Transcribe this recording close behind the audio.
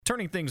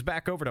Turning things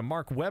back over to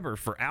Mark Weber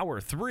for hour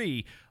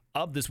 3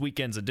 of this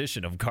weekend's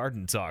edition of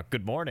Garden Talk.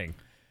 Good morning.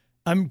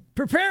 I'm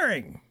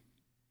preparing.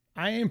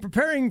 I am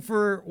preparing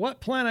for what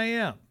plant I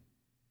am.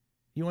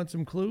 You want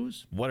some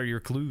clues? What are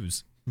your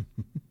clues?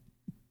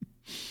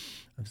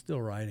 I'm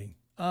still writing.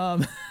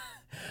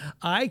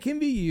 I can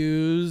be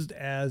used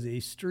as a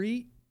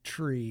street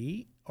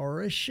tree or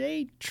a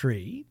shade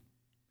tree.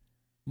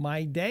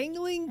 My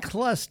dangling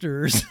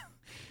clusters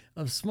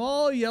of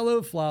small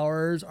yellow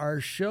flowers are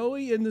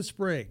showy in the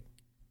spring.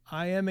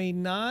 I am a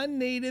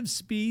non-native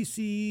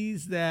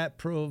species that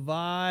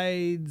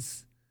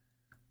provides...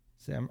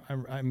 See,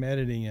 I'm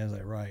editing as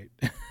I write,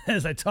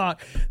 as I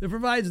talk. That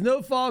provides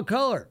no fall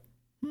color.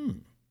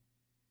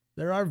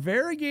 There are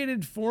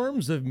variegated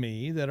forms of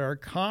me that are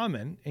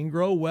common and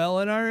grow well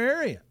in our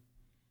area.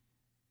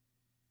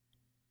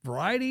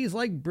 Varieties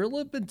like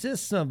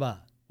Brilliantissima,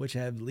 which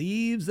have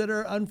leaves that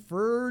are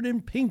unfurled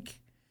and pink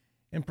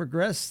and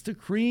progress to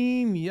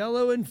cream,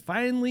 yellow, and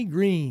finally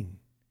green.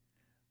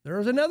 There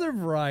is another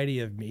variety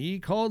of me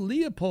called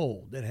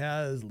Leopold that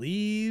has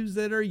leaves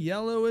that are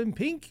yellow and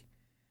pink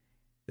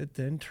that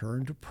then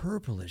turn to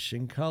purplish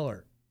in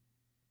color.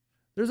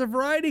 There's a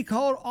variety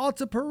called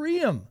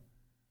Altiparium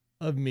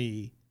of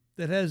me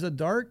that has a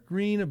dark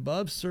green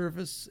above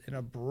surface and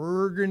a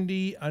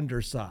burgundy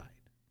underside.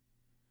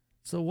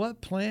 So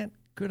what plant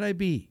could I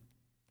be?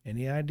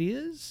 Any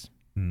ideas?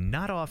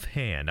 Not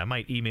offhand. I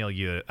may email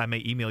you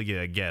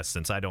a guess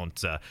since I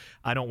don't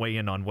weigh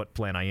in on what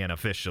plant I am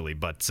officially,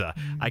 but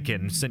I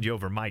can send you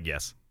over my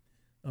guess.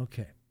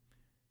 Okay.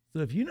 So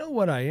if you know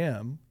what I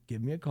am,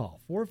 give me a call.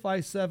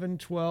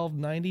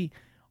 457-1290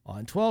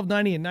 on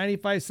 1290 and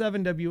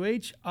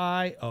 95.7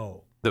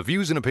 WHIO. The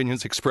views and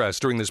opinions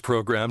expressed during this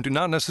program do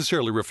not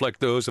necessarily reflect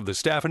those of the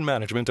staff and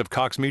management of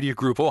Cox Media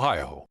Group,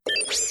 Ohio.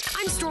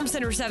 I'm Storm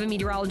Center 7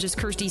 meteorologist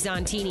Kirsty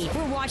Zontini.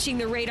 We're watching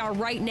the radar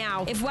right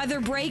now. If weather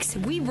breaks,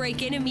 we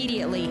break in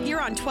immediately. Here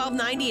on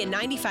 1290 and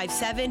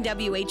 95.7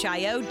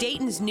 WHIO,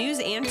 Dayton's News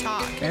and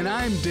Talk. And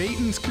I'm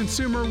Dayton's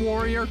consumer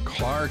warrior,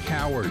 Clark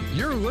Howard.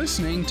 You're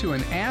listening to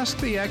an Ask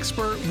the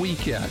Expert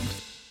weekend.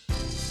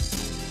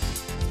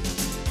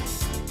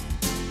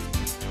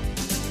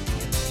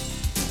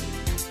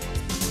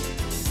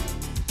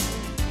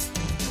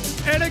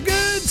 And a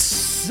good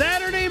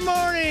Saturday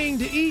morning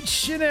to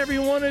each and every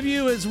one of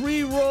you as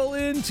we roll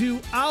into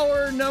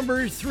hour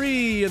number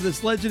 3 of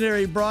this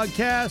legendary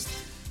broadcast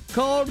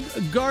called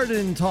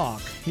Garden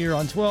Talk here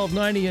on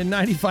 1290 and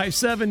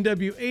 95.7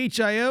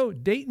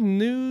 WHIO, Dayton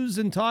News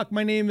and Talk.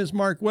 My name is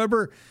Mark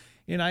Weber,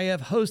 and I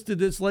have hosted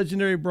this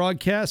legendary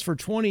broadcast for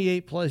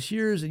 28 plus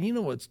years. And you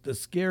know what's the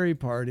scary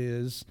part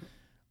is?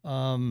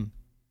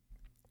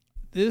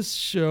 This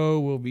show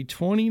will be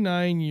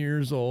 29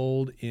 years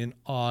old in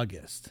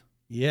August.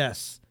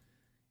 Yes,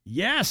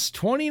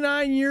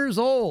 29 years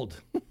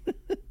old.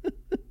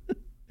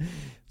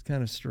 It's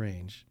kind of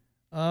strange.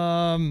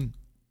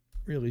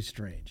 Really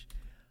strange.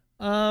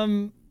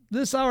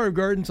 This hour of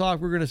Garden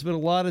Talk, we're going to spend a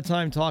lot of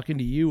time talking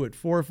to you at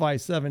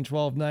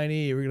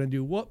 457-1290. We're going to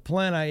do What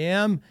Plant I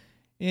Am.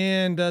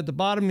 And at the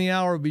bottom of the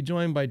hour, we'll be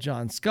joined by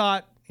John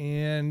Scott.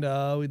 And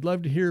we'd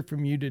love to hear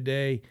from you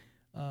today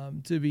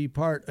to be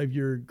part of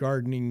your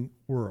gardening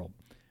world.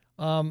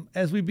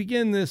 As we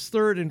begin this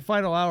third and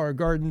final hour of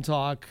Garden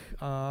Talk,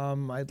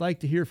 I'd like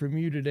to hear from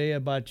you today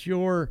about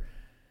your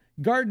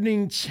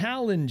gardening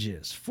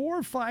challenges.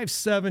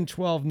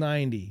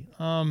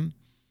 457-1290.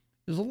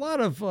 There's a lot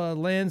of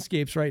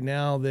landscapes right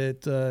now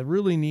that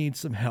really need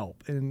some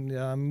help. And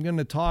I'm going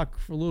to talk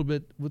for a little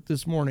bit with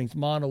this morning's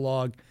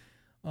monologue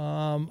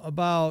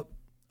about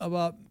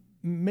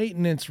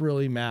maintenance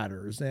really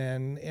matters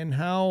and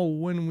how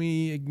when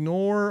we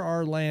ignore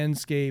our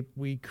landscape,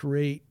 we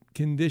create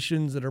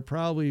conditions that are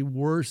probably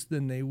worse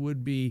than they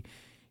would be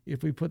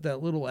if we put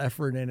that little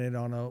effort in it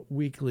on a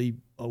weekly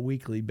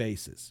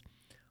basis.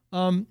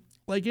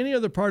 Like any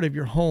other part of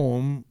your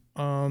home,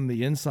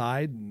 the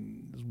inside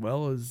as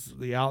well as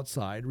the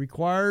outside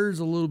requires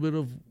a little bit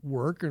of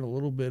work and a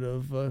little bit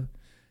of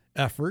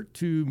effort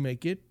to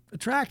make it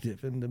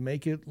attractive and to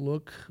make it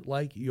look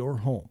like your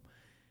home.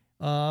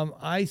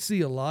 I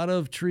see a lot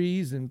of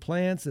trees and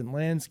plants and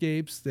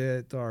landscapes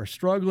that are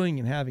struggling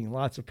and having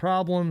lots of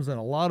problems, and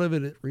a lot of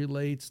it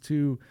relates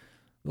to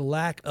the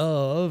lack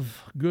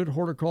of good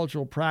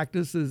horticultural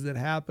practices that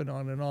happen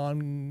on an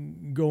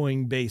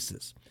ongoing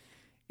basis.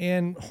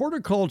 And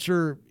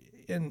horticulture,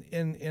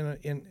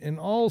 in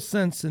all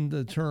sense in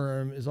the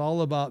term, is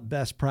all about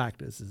best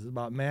practices. It's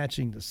about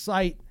matching the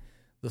site,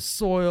 the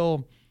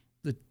soil,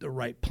 the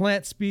right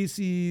plant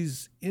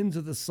species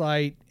into the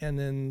site, and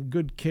then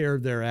good care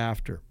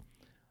thereafter.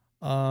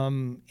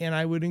 And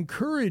I would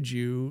encourage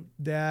you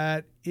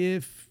that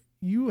if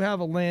you have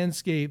a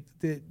landscape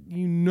that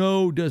you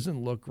know doesn't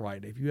look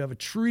right, if you have a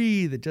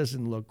tree that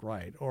doesn't look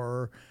right,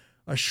 or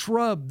a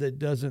shrub that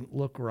doesn't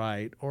look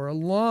right, or a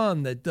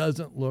lawn that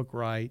doesn't look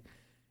right,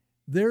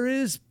 there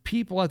is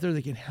people out there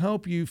that can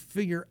help you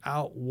figure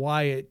out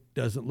why it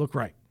doesn't look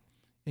right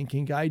and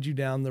can guide you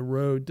down the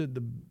road to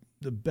the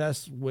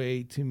best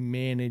way to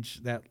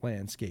manage that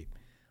landscape.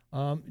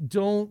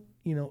 Don't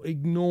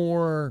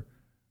ignore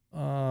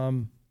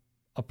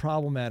a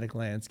problematic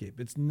landscape.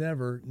 It's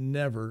never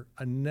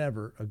a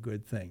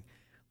good thing.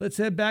 Let's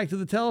head back to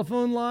the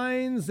telephone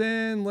lines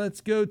and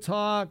let's go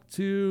talk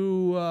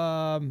to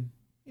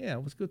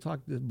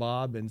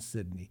Bob and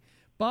Sydney.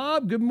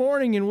 Bob, good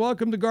morning and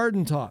welcome to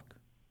Garden Talk.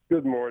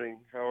 Good morning.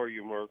 How are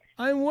you, Mark?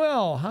 I'm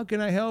well. How can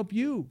I help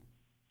you?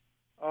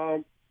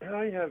 I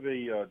have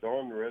a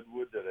Dawn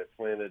Redwood that I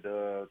planted.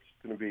 It's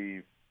going to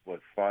be,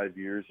 5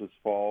 years this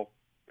fall.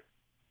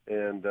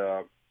 And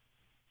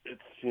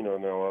it's,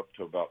 now up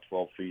to about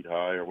 12 feet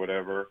high or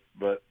whatever.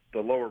 But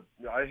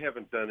I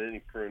haven't done any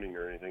pruning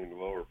or anything. The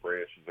lower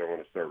branches I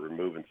want to start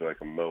removing so I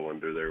can mow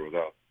under there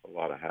without a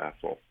lot of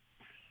hassle.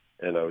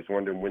 And I was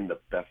wondering when the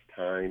best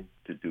time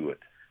to do it.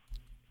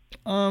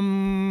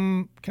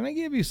 Can I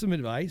give you some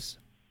advice?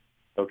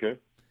 Okay.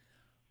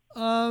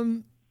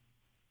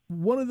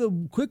 One of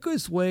the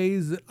quickest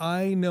ways that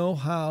I know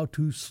how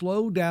to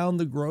slow down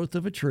the growth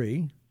of a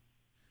tree,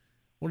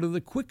 one of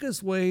the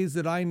quickest ways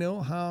that I know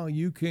how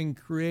you can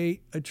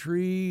create a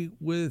tree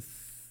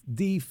with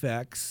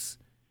defects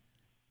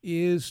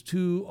is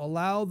to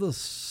allow the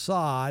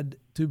sod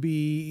to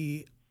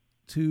be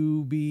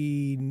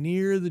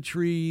near the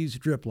tree's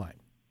drip line.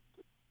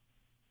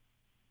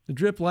 The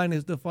drip line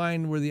is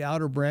defined where the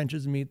outer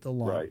branches meet the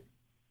lawn. Right.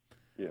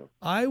 Yeah.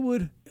 I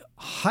would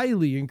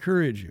highly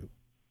encourage you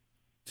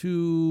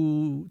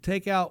to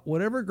take out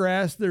whatever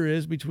grass there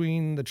is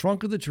between the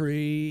trunk of the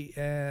tree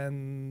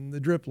and the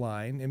drip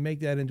line and make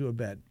that into a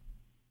bed.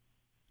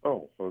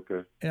 Oh,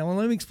 okay. And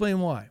let me explain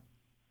why.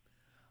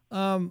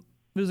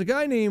 There's a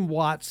guy named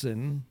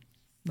Watson,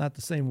 not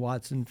the same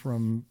Watson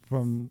from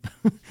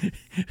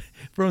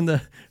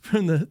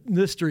the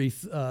mystery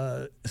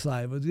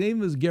side, but his name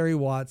was Gary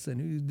Watson,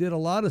 who did a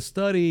lot of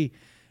study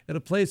at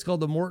a place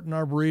called the Morton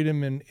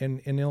Arboretum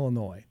in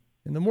Illinois.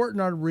 And the Morton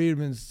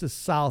Arboretum is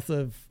just south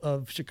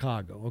of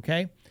Chicago,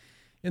 okay?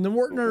 And the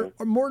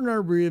Morton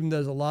Arboretum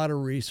does a lot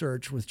of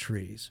research with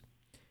trees.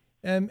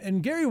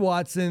 And Gary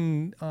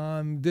Watson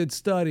did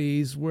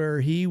studies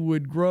where he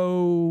would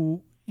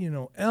grow,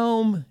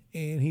 elm,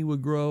 and he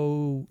would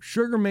grow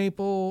sugar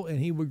maple, and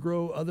he would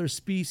grow other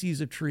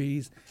species of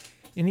trees.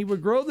 And he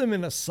would grow them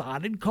in a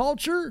sodded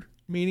culture,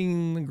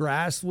 meaning the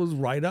grass was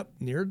right up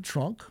near the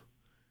trunk.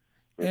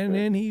 And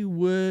then he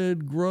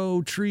would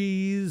grow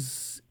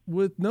trees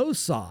with no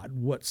sod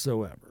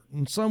whatsoever,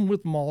 and some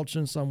with mulch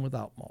and some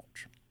without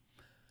mulch.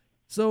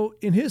 So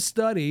in his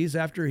studies,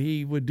 after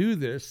he would do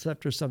this,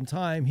 after some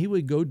time, he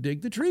would go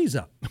dig the trees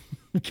up,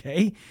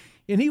 okay?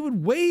 And he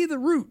would weigh the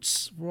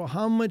roots, well,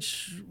 how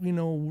much,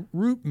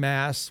 root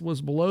mass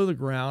was below the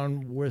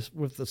ground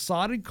with the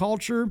sodded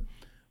culture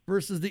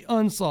versus the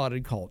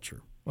unsodded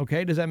culture,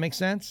 okay? Does that make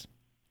sense?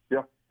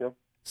 Yeah.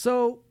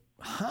 So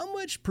how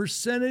much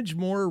percentage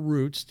more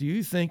roots do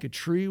you think a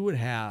tree would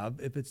have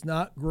if it's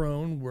not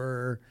grown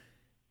where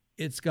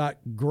it's got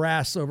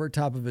grass over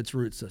top of its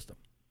root system?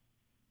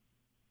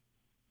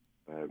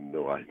 I have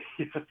no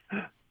idea.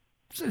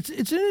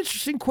 It's an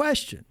interesting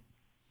question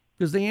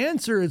because the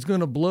answer is going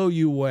to blow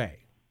you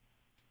away.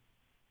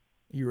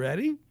 You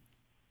ready?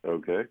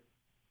 Okay.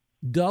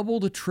 Double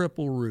to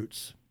triple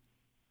roots.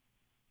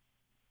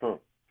 Huh.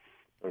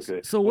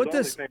 Okay. So what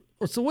this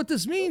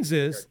means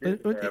is,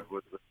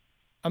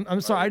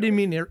 I'm sorry, I didn't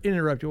mean to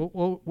interrupt you.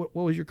 What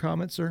was your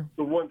comment, sir?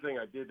 The one thing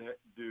I did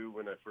do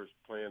when I first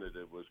planted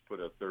it was put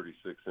a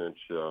 36-inch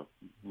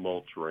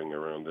mulch ring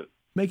around it.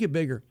 Make it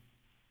bigger.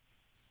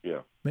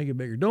 Yeah. Make it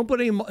bigger. Don't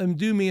put any, and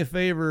do me a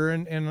favor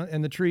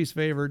and the tree's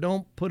favor,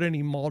 don't put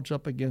any mulch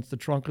up against the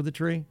trunk of the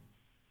tree.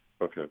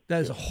 Okay.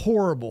 That is a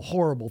horrible,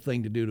 horrible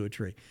thing to do to a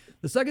tree.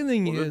 The second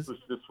thing is... This was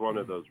just one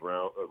of those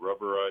round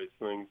rubberized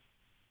things.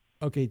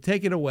 Okay,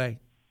 take it away.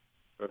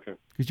 Okay.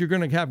 Because you're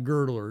going to have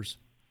girdlers.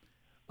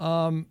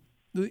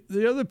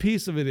 The other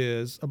piece of it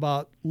is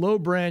about low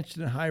branched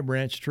and high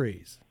branched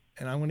trees.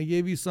 And I'm going to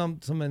give you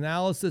some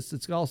analysis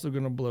that's also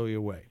going to blow you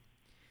away.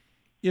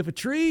 If a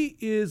tree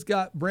is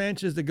got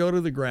branches that go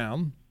to the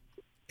ground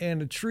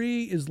and a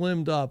tree is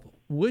limbed up,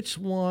 which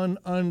one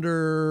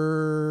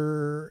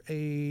under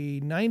a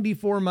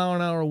 94 mile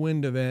an hour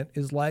wind event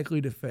is likely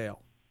to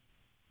fail?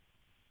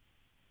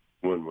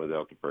 One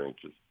without the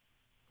branches.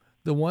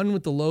 The one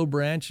with the low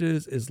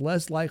branches is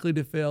less likely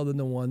to fail than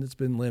the one that's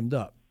been limbed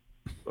up.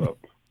 Oh,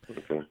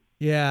 okay.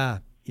 Yeah.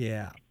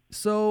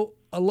 So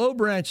a low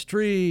branch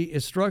tree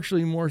is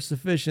structurally more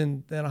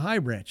sufficient than a high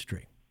branch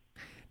tree.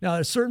 Now,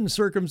 there's certain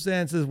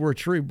circumstances where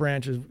tree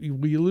branches,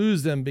 we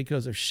lose them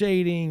because of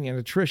shading and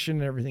attrition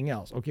and everything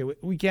else. Okay,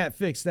 we can't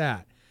fix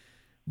that.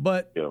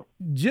 But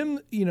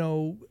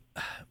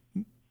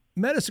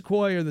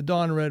Metasequoia, or the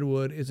Dawn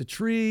Redwood, is a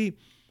tree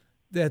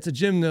that's a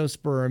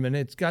gymnosperm, and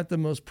it's got the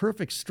most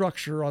perfect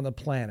structure on the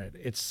planet.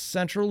 It's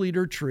central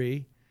leader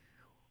tree,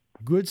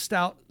 good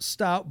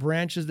stout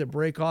branches that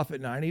break off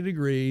at 90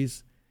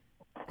 degrees.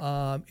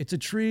 It's a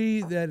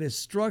tree that is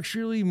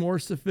structurally more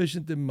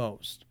sufficient than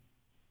most.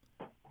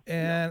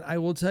 And I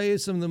will tell you,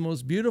 some of the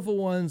most beautiful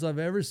ones I've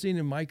ever seen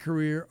in my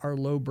career are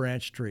low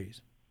branch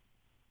trees.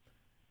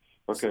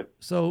 Okay.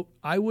 So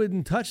I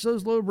wouldn't touch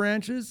those low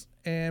branches,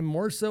 and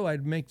more so,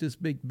 I'd make this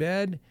big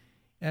bed.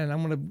 And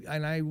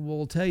I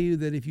will tell you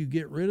that if you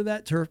get rid of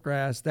that turf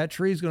grass, that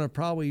tree is going to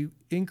probably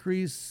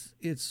increase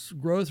its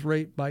growth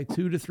rate by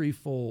 2 to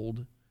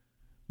 3-fold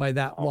by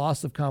that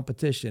loss of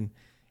competition.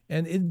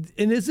 And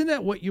isn't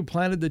that what you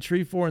planted the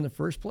tree for in the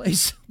first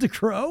place, to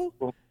grow?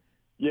 Well,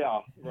 yeah,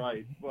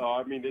 right. Well,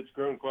 I mean, it's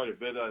grown quite a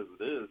bit as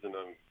it is, and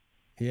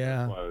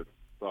that's why I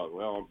thought,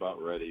 well, I'm about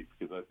ready,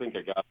 because I think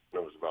I got it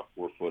when it was about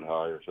 4 foot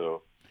high or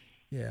so.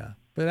 Yeah,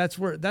 but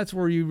that's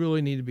where you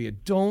really need to be.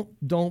 Don't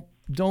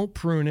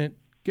prune it.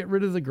 Get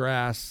rid of the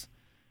grass,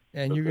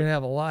 and you're going to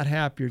have a lot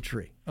happier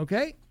tree.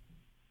 Okay?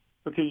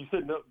 Okay, you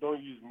said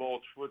don't use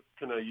mulch. What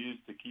can I use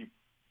to keep?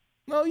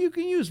 No, you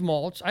can use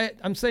mulch.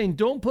 I'm saying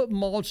don't put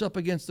mulch up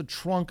against the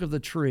trunk of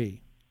the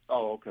tree.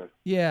 Oh, okay.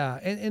 Yeah,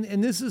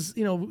 and this is,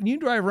 when you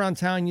drive around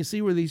town, you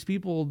see where these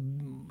people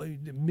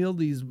build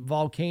these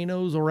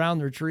volcanoes around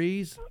their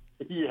trees.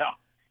 Yeah.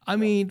 I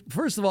mean,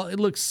 first of all, it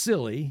looks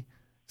silly.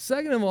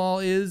 Second of all,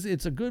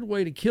 it's a good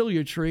way to kill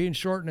your tree and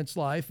shorten its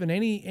life. And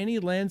any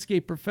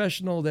landscape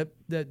professional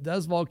that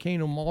does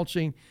volcano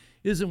mulching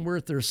isn't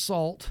worth their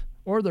salt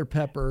or their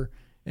pepper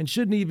and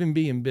shouldn't even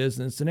be in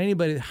business. And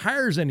anybody that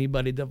hires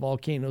anybody to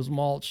volcanoes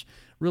mulch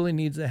really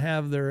needs to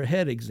have their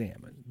head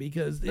examined,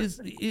 because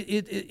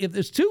if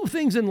there's 2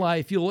 things in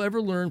life you'll ever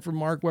learn from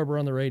Mark Weber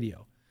on the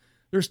radio,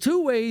 there's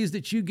 2 ways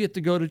that you get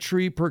to go to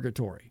tree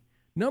purgatory.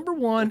 Number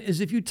 1 is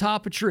if you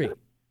top a tree.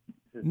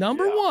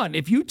 Number 1,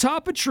 if you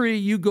top a tree,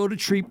 you go to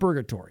tree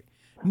purgatory.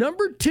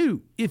 Number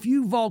 2, if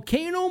you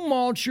volcano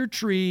mulch your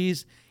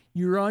trees,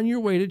 you're on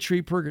your way to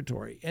tree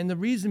purgatory. And the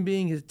reason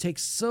being is it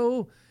takes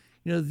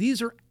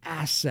these are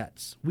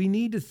assets. We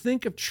need to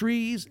think of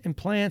trees and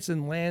plants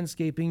and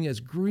landscaping as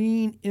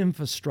green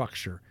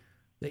infrastructure.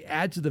 They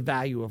add to the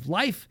value of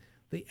life.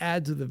 They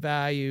add to the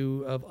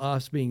value of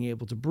us being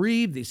able to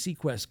breathe. They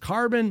sequester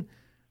carbon.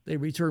 They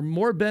return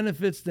more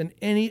benefits than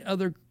any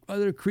other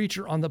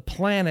creature on the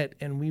planet,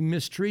 and we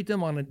mistreat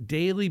them on a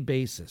daily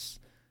basis.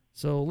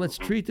 So let's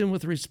treat them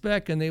with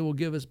respect, and they will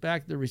give us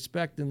back the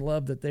respect and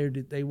love that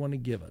they want to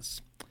give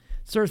us.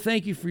 Sir,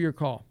 thank you for your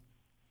call.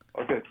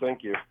 Okay,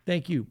 thank you.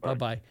 Thank you.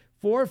 Bye-bye.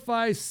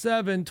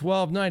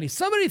 457-1290.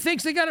 Somebody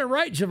thinks they got it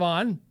right,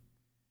 Javon.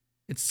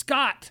 It's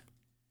Scott.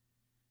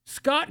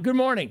 Scott, good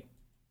morning.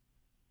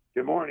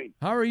 Good morning.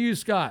 How are you,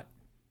 Scott?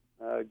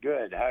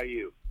 Good. How are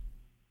you?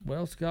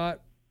 Well,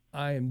 Scott,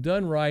 I am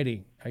done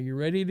writing. Are you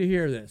ready to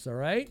hear this, all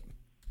right?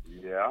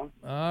 Yeah. All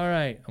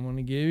right. I'm going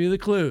to give you the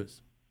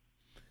clues.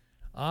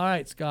 All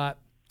right, Scott.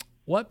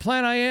 What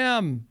plant I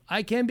am?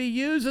 I can be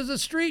used as a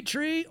street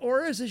tree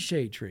or as a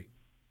shade tree.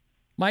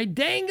 My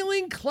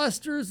dangling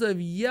clusters of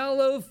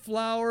yellow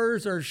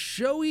flowers are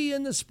showy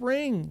in the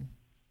spring.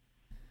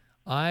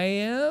 I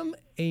am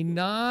a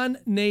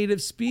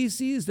non-native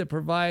species that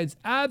provides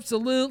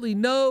absolutely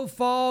no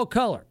fall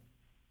color.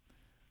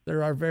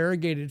 There are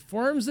variegated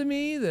forms of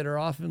me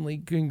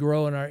that can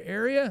grow in our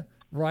area.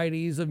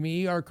 Varieties of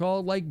me are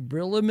called like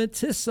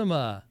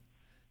Brilliantissima.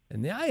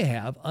 And I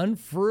have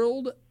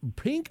unfurled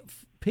pink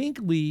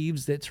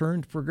leaves that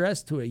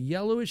progress to a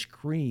yellowish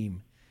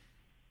cream.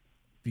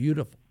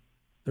 Beautiful.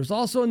 There's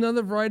also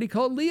another variety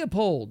called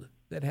Leopold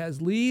that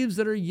has leaves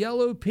that are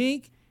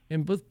yellow-pink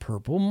and with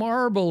purple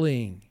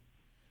marbling.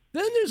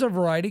 Then there's a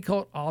variety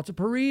called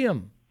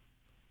Altiparium,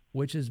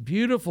 which is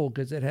beautiful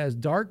because it has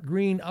dark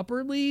green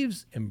upper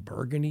leaves and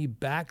burgundy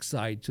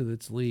backside to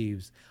its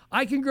leaves.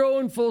 I can grow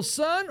in full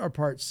sun or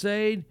part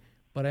shade,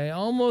 but I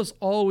almost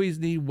always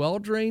need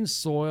well-drained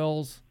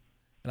soils,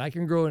 and I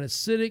can grow in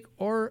acidic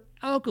or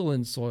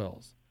alkaline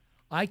soils.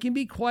 I can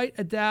be quite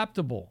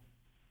adaptable,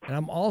 and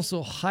I'm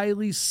also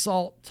highly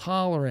salt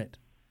tolerant.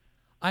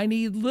 I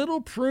need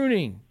little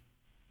pruning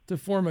to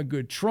form a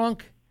good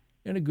trunk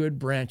and a good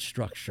branch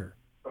structure.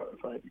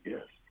 If I had to guess.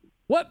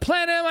 What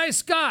plant am I,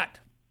 Scott?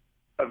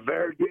 A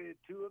variegated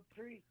tulip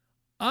tree?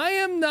 I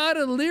am not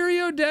a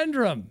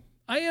Liriodendron.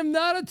 I am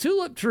not a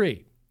tulip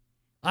tree.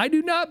 I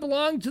do not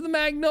belong to the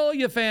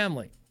magnolia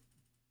family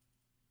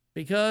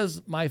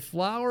because my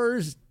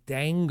flowers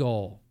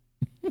dangle.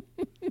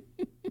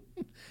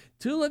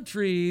 Tulip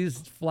trees'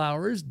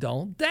 flowers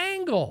don't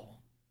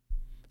dangle.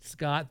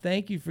 Scott,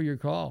 thank you for your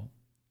call.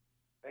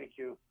 Thank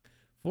you.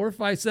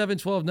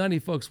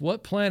 457-1290, folks.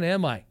 What plant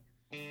am I?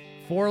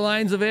 4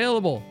 lines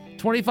available.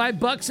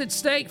 $25 at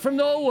stake from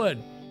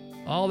Knollwood.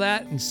 All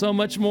that and so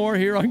much more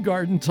here on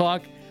Garden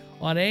Talk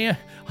on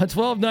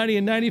 1290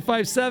 and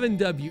 95.7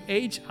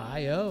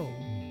 WHIO.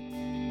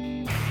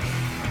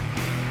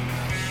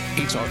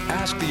 It's our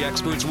Ask the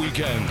Experts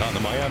weekend on the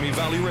Miami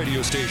Valley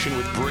radio station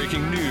with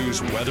breaking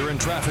news, weather, and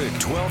traffic.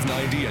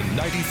 1290 and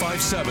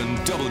 95.7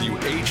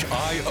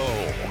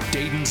 WHIO.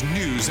 Dayton's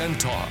News and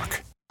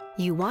Talk.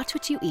 You watch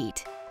what you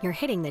eat. You're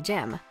hitting the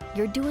gym.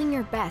 You're doing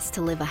your best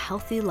to live a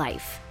healthy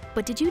life.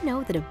 But did you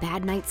know that a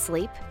bad night's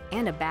sleep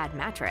and a bad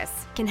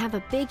mattress can have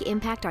a big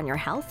impact on your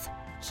health?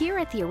 Here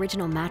at the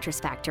Original Mattress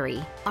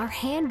Factory, our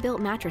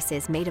hand-built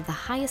mattresses made of the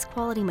highest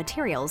quality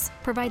materials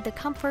provide the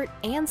comfort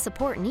and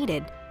support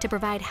needed to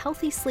provide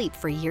healthy sleep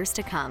for years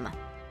to come.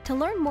 To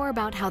learn more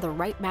about how the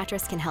right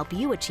mattress can help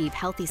you achieve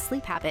healthy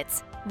sleep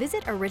habits,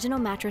 visit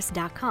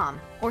originalmattress.com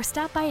or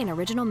stop by an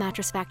Original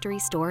Mattress Factory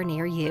store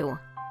near you.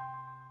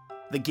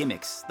 The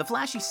gimmicks, the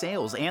flashy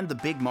sales, and the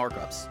big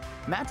markups.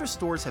 Mattress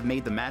stores have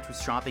made the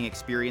mattress shopping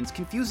experience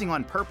confusing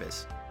on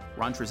purpose.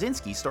 Ron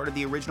Trzcinski started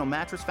the Original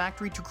Mattress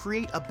Factory to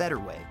create a better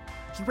way.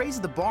 He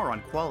raised the bar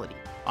on quality,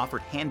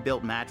 offered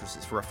hand-built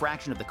mattresses for a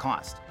fraction of the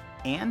cost,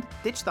 and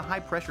ditched the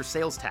high-pressure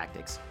sales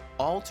tactics,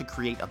 all to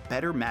create a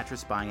better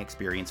mattress buying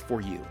experience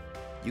for you.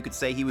 You could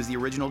say he was the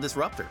original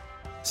disruptor.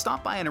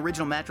 Stop by an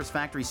Original Mattress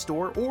Factory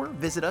store or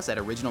visit us at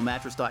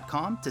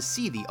originalmattress.com to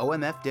see the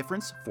OMF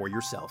difference for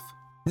yourself.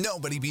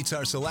 Nobody beats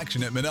our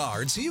selection at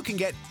Menards, so you can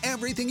get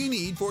everything you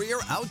need for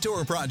your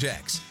outdoor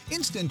projects.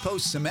 Instant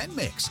Post cement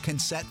mix,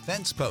 cassette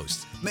fence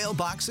posts,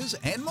 mailboxes,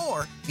 and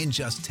more in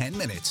just 10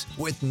 minutes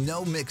with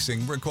no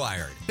mixing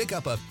required. Pick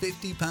up a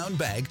 50-pound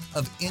bag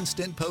of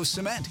Instant Post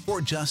cement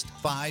for just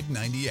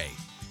 $5.98.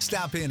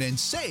 Stop in and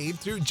save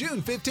through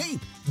June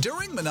 15th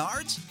during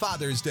Menards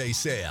Father's Day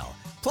sale.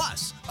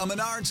 Plus, a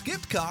Menards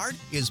gift card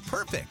is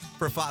perfect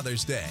for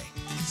Father's Day.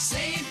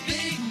 Save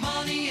big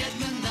money at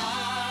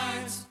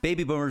Menards.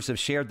 Baby boomers have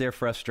shared their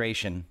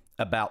frustration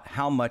about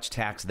how much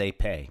tax they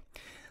pay.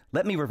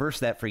 Let me reverse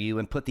that for you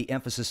and put the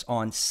emphasis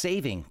on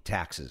saving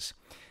taxes.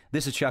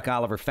 This is Chuck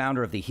Oliver,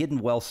 founder of the Hidden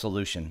Wealth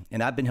Solution,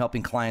 and I've been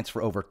helping clients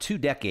for over 2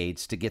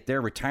 decades to get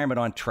their retirement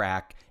on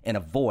track and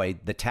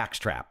avoid the tax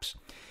traps.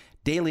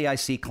 Daily, I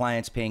see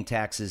clients paying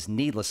taxes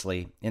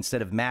needlessly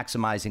instead of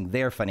maximizing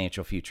their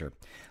financial future.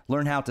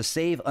 Learn how to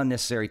save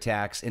unnecessary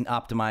tax and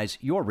optimize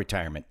your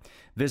retirement.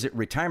 Visit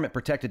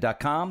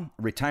retirementprotected.com,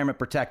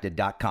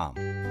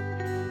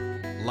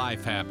 retirementprotected.com.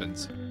 Life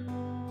happens.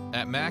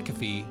 At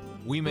McAfee,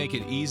 we make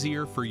it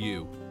easier for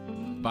you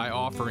by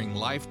offering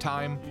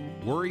lifetime,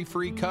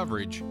 worry-free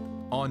coverage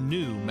on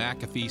new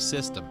McAfee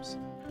systems.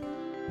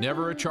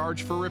 Never a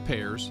charge for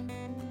repairs,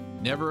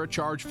 never a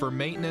charge for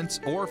maintenance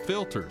or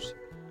filters.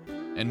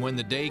 And when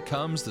the day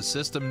comes the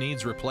system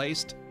needs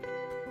replaced,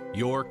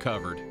 you're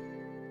covered.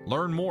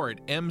 Learn more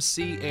at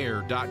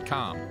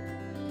mcair.com.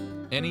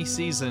 Any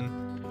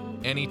season,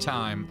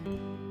 anytime,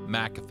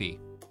 McAfee.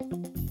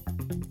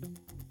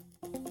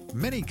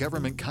 Many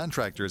government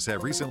contractors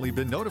have recently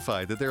been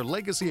notified that their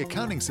legacy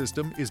accounting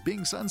system is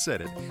being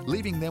sunsetted,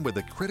 leaving them with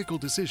a critical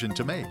decision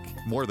to make.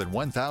 More than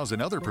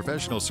 1,000 other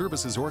professional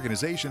services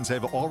organizations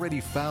have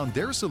already found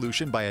their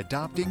solution by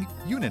adopting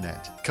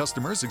Uninet.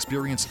 Customers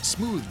experience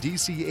smooth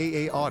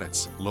DCAA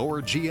audits,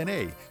 lower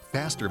G&A,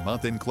 faster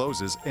month-end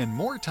closes, and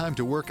more time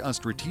to work on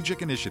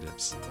strategic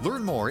initiatives.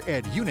 Learn more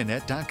at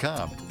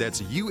uninet.com.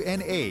 That's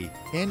UNANET.com.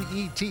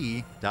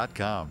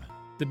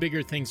 The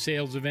Bigger Things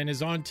sales event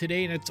is on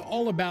today, and it's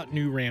all about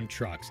new Ram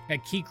trucks.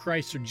 At Key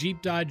Chrysler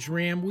Jeep Dodge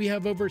Ram, we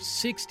have over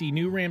 60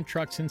 new Ram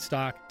trucks in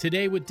stock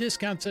today with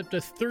discounts up to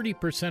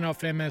 30%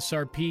 off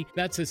MSRP.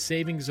 That's a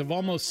savings of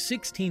almost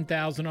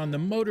 $16,000 on the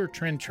Motor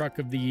Trend Truck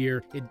of the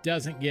Year. It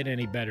doesn't get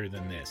any better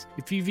than this.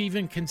 If you've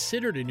even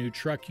considered a new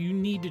truck, you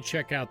need to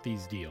check out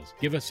these deals.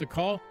 Give us a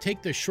call,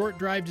 take the short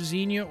drive to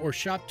Xenia, or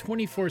shop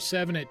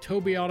 24/7 at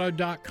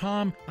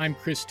TobyAuto.com. I'm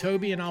Chris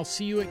Toby, and I'll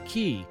see you at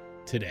Key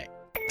today.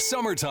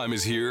 Summertime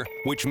is here,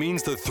 which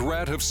means the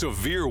threat of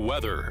severe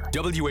weather.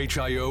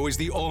 WHIO is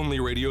the only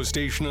radio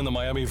station in the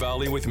Miami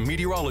Valley with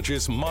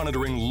meteorologists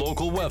monitoring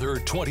local weather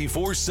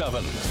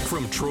 24/7.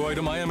 From Troy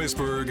to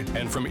Miamisburg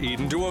and from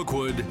Eden to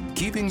Oakwood,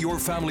 keeping your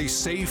family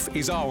safe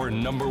is our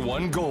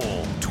 #1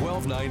 goal.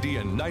 1290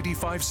 and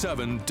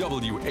 95.7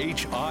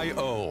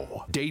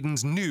 WHIO,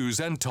 Dayton's News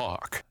and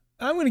Talk.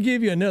 I'm going to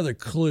give you another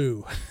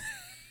clue.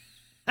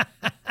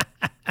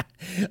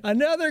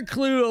 Another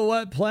clue of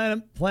what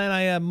plan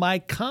I am. My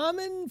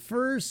common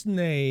first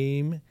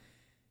name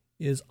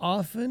is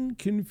often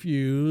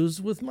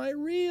confused with my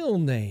real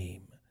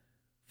name.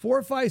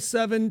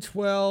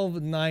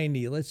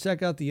 457-1290. Let's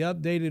check out the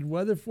updated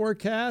weather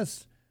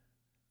forecast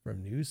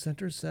from News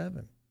Center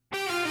 7.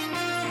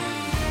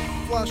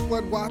 Flash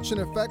flood watch in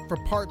effect for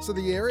parts of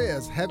the area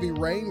as heavy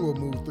rain will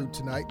move through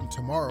tonight and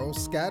tomorrow.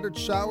 Scattered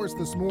showers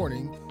this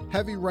morning.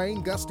 Heavy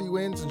rain, gusty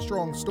winds, and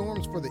strong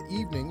storms for the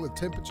evening with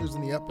temperatures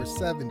in the upper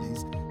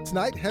 70s.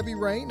 Tonight, heavy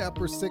rain,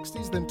 upper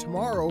 60s. Then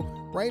tomorrow,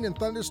 rain and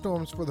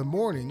thunderstorms for the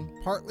morning.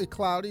 Partly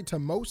cloudy to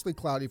mostly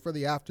cloudy for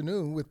the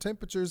afternoon with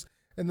temperatures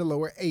in the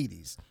lower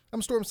 80s.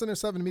 I'm Storm Center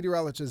 7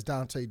 meteorologist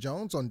Dante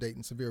Jones on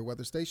Dayton Severe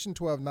Weather Station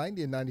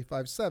 1290 and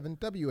 95.7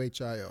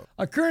 WHIO.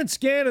 A current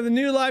scan of the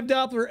new live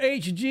Doppler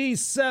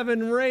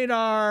HG7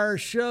 radar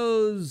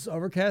shows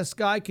overcast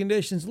sky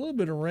conditions, a little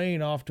bit of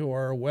rain off to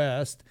our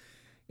west.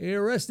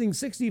 Resting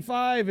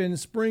 65 in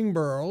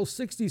Springboro,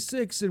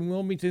 66 in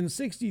Wilmington,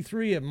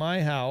 63 at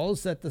my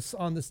house.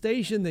 On the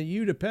station that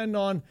you depend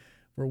on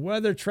for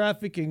weather,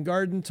 traffic, and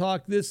garden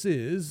talk, this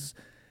is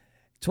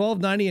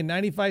 1290 and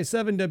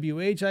 95.7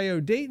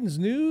 WHIO, Dayton's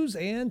News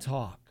and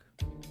Talk.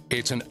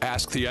 It's an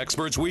Ask the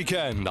Experts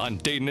weekend on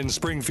Dayton and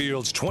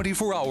Springfield's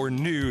 24-hour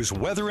news,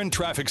 weather, and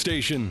traffic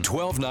station,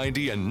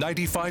 1290 and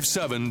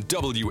 95.7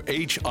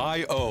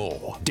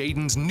 WHIO,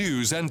 Dayton's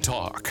News and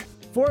Talk.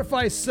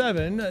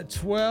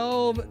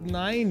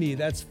 457-1290.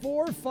 That's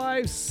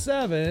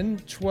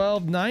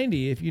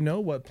 457-1290. If you know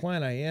what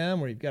plant I am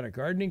or you've got a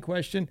gardening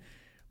question,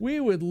 we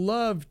would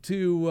love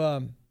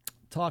to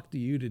talk to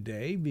you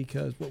today,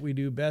 because what we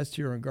do best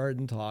here on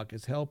Garden Talk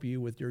is help you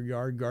with your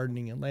yard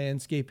gardening and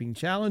landscaping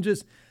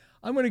challenges.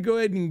 I'm going to go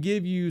ahead and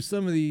give you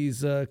some of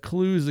these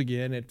clues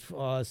again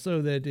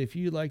so that if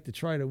you'd like to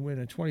try to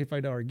win a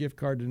 $25 gift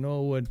card to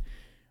Knollwood,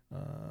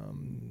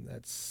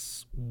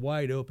 that's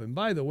wide open.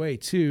 By the way,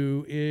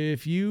 too,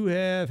 if you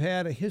have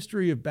had a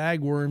history of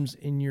bagworms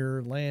in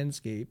your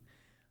landscape,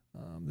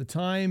 the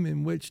time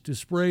in which to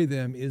spray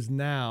them is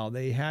now.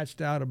 They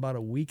hatched out about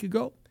a week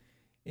ago,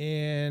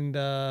 and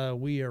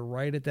we are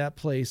right at that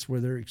place where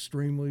they're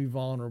extremely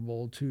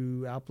vulnerable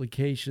to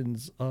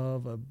applications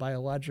of a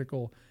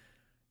biological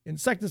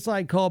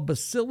insecticide called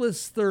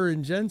Bacillus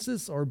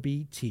thuringiensis, or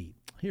BT.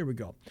 Here we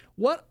go.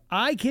 What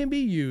I can be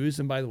used,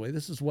 and by the way,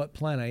 this is what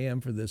plant I am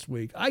for this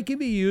week. I can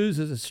be used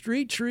as a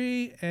street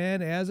tree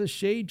and as a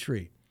shade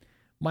tree.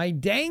 My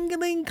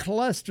dangling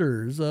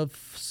clusters of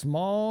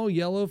small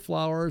yellow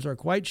flowers are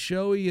quite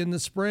showy in the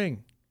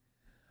spring.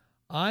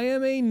 I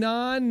am a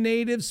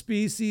non-native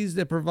species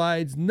that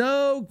provides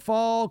no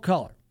fall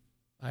color.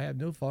 I have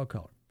no fall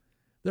color.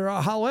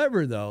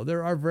 However,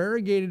 there are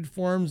variegated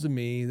forms of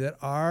me that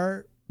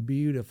are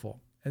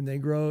beautiful, and they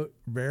grow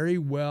very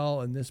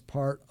well in this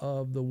part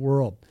of the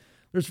world.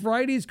 There's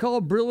varieties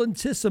called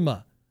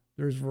Brillantissima.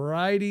 There's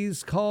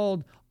varieties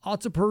called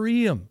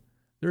Autoparium.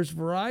 There's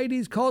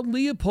varieties called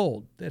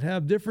Leopold that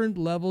have different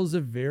levels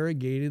of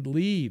variegated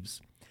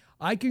leaves.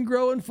 I can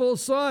grow in full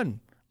sun.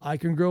 I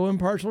can grow in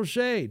partial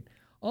shade.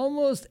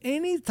 Almost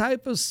any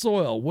type of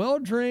soil, well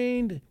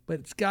drained,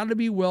 but it's got to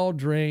be well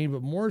drained.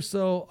 But more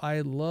so,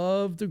 I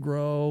love to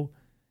grow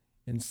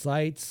in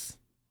sites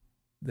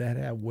that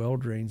have well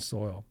drained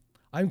soil.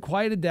 I'm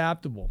quite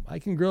adaptable. I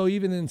can grow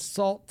even in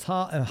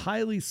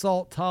highly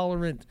salt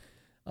tolerant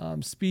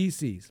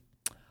species.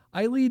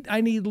 I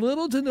need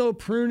little to no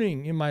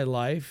pruning in my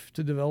life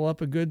to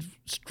develop a good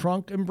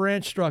trunk and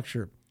branch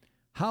structure.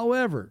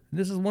 However,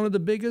 this is one of the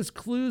biggest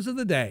clues of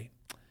the day.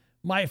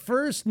 My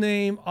first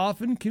name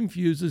often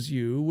confuses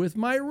you with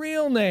my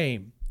real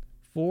name.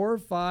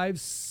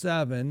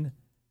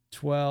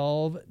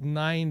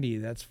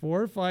 457-1290. That's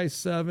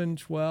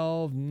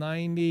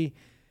 457-1290.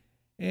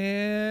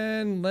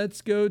 And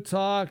let's go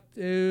talk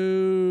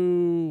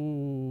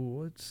to,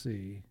 let's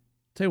see.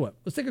 Tell you what,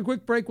 let's take a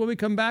quick break. When we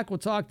come back, we'll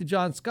talk to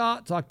John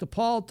Scott, talk to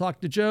Paul, talk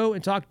to Joe,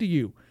 and talk to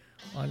you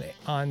on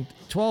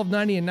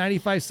 1290 and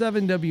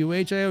 95.7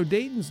 WHIO,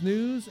 Dayton's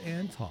News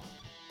and Talk.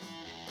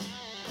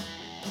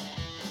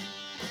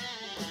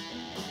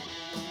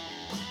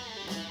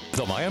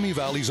 The Miami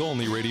Valley's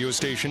only radio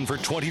station for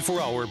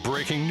 24-hour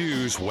breaking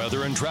news,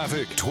 weather, and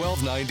traffic.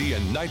 1290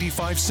 and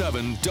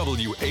 95.7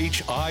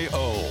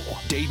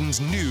 WHIO,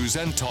 Dayton's News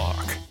and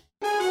Talk.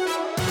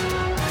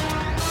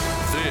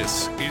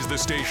 This is the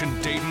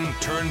station Dayton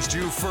turns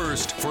to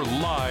first for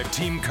live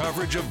team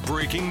coverage of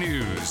breaking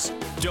news.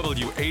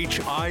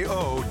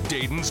 WHIO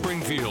Dayton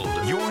Springfield.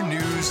 Your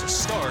news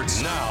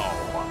starts now.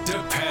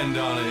 Depend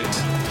on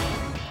it.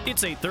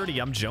 It's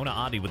 8:30. I'm Jonah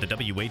Adi with the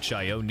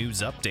WHIO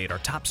News Update. Our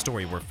top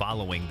story we're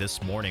following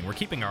this morning. We're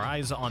keeping our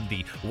eyes on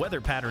the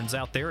weather patterns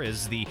out there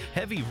as the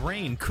heavy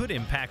rain could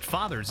impact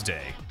Father's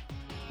Day.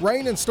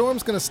 Rain and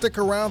storms going to stick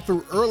around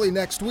through early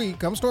next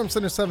week. I'm Storm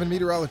Center 7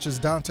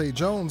 meteorologist Dante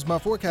Jones. My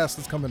forecast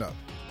is coming up.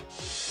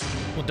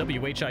 Well,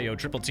 WHIO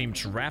Triple Team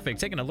Traffic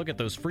taking a look at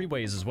those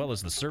freeways as well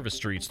as the service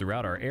streets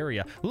throughout our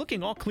area.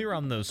 Looking all clear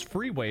on those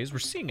freeways. We're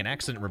seeing an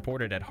accident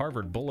reported at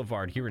Harvard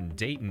Boulevard here in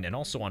Dayton and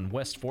also on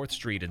West 4th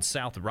Street and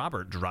South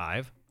Robert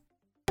Drive.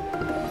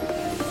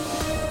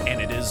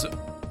 And it is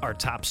our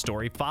top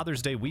story.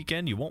 Father's Day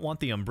weekend, you won't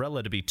want the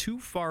umbrella to be too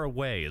far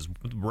away as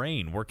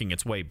rain working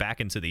its way back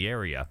into the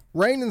area.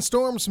 Rain and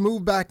storms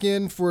move back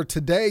in for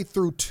today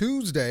through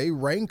Tuesday.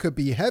 Rain could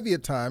be heavy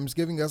at times,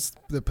 giving us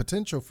the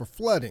potential for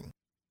flooding.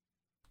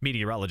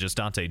 Meteorologist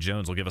Dante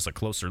Jones will give us a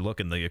closer look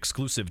in the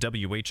exclusive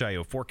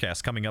WHIO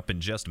forecast coming up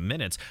in just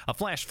minutes. A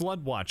flash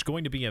flood watch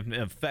going to be in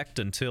effect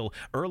until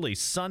early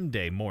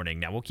Sunday morning.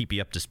 Now, we'll keep you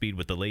up to speed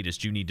with the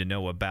latest you need to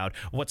know about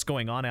what's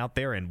going on out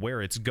there and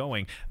where it's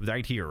going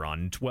right here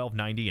on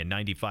 1290 and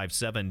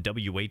 95.7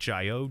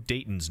 WHIO,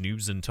 Dayton's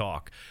News and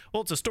Talk.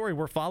 Well, it's a story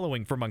we're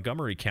following from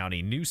Montgomery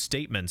County. New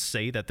statements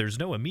say that there's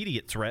no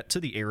immediate threat to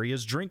the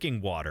area's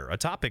drinking water, a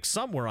topic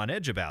some were on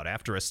edge about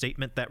after a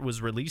statement that was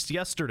released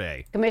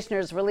yesterday.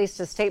 Commissioners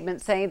released a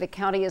statement saying the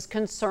county is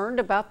concerned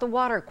about the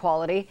water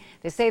quality.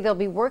 They say they'll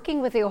be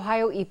working with the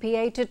Ohio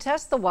EPA to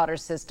test the water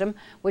system,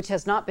 which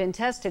has not been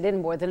tested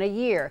in more than a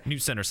year.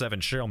 News Center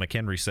 7's Cheryl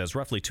McHenry says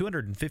roughly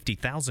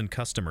 250,000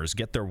 customers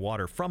get their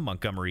water from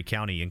Montgomery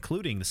County,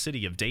 including the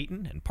city of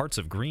Dayton and parts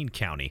of Greene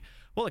County.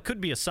 Well, it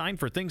could be a sign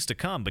for things to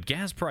come, but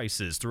gas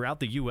prices throughout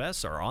the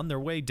U.S. are on their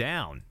way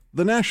down.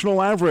 The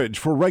national average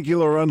for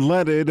regular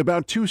unleaded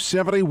about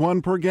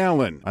 $2.71 per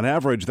gallon, an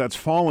average that's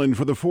fallen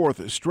for the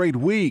fourth straight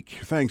week,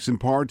 thanks in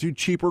part to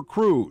cheaper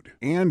crude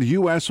and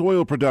U.S.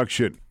 oil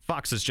production.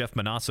 Fox's Jeff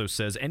Manasso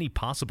says any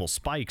possible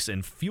spikes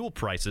in fuel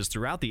prices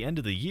throughout the end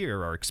of the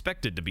year are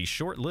expected to be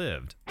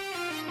short-lived.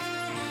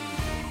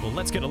 Well,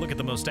 let's get a look at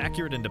the most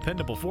accurate and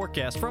dependable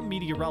forecast from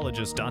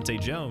meteorologist Dante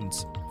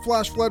Jones.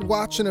 Flash flood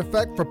watch in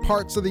effect for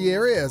parts of the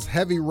area as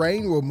heavy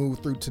rain will move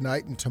through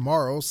tonight and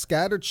tomorrow.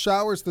 Scattered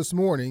showers this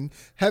morning,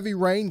 heavy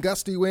rain,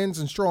 gusty winds,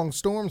 and strong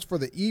storms for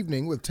the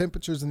evening with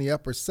temperatures in the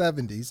upper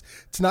 70s.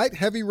 Tonight,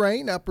 heavy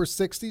rain, upper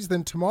 60s.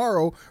 Then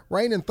tomorrow,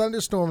 rain and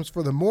thunderstorms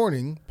for the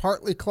morning,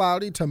 partly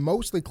cloudy to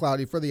mostly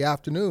cloudy for the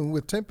afternoon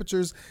with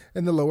temperatures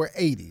in the lower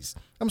 80s.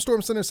 I'm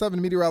Storm Center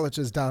 7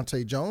 meteorologist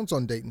Dante Jones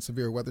on Dayton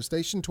Severe Weather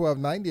Station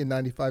 1290 and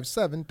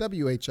 95.7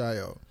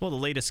 WHIO. Well, the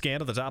latest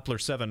scan of the Doppler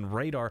 7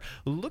 radar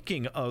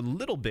looking a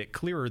little bit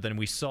clearer than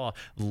we saw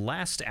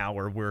last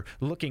hour. We're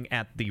looking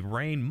at the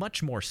rain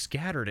much more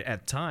scattered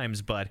at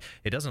times, but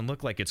it doesn't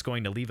look like it's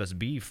going to leave us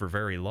be for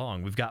very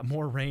long. We've got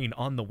more rain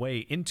on the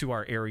way into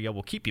our area.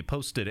 We'll keep you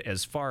posted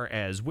as far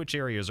as which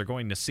areas are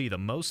going to see the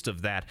most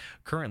of that.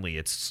 Currently,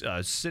 it's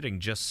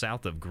sitting just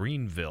south of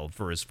Greenville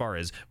for as far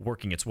as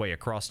working its way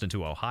across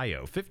into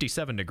Ohio.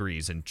 57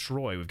 degrees in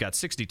Troy. We've got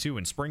 62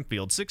 in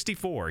Springfield,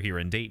 64 here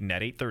in Dayton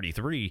at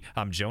 8:33.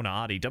 I'm Jonah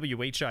Adi,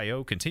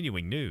 WHIO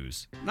Continuing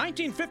News.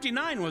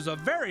 1959 was a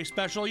very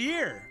special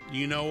year. Do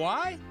you know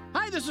why?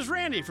 Hi, this is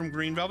Randy from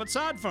Green Velvet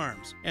Sod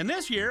Farms, and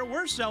this year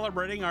we're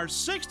celebrating our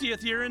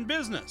 60th year in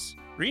business.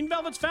 Green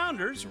Velvet's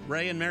founders,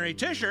 Ray and Mary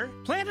Tischer,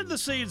 planted the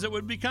seeds that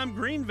would become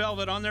Green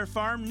Velvet on their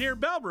farm near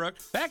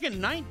Bellbrook back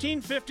in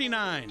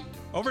 1959.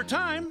 Over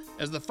time,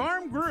 as the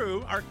farm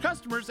grew, our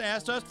customers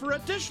asked us for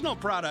additional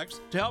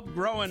products to help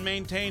grow and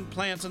maintain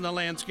plants in the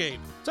landscape,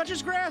 such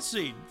as grass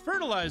seed,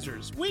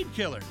 fertilizers, weed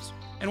killers.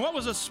 And what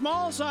was a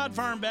small sod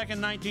farm back in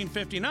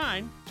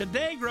 1959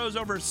 today grows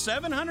over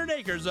 700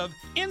 acres of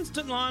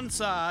instant lawn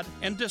sod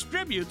and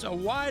distributes a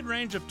wide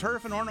range of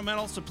turf and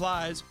ornamental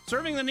supplies,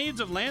 serving the needs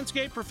of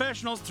landscape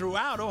professionals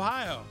throughout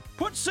Ohio.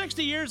 Put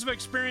 60 years of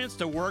experience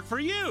to work for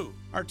you.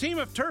 Our team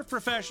of turf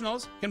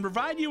professionals can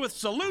provide you with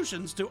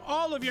solutions to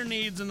all of your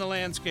needs in the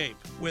landscape.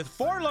 With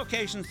 4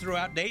 locations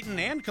throughout Dayton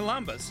and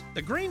Columbus,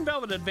 the Green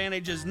Velvet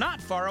advantage is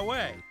not far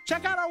away.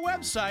 Check out our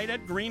website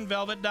at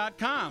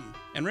greenvelvet.com.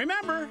 And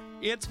remember,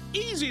 it's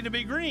easy to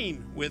be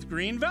green with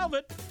Green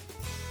Velvet.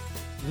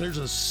 There's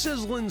a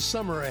sizzling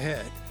summer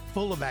ahead,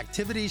 full of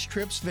activities,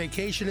 trips,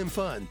 vacation, and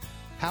fun.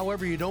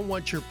 However, you don't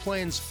want your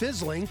plans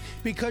fizzling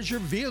because your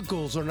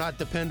vehicles are not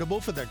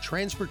dependable for the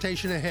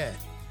transportation ahead.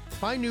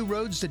 Find new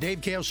roads to Dave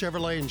Cale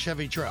Chevrolet and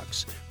Chevy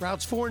trucks,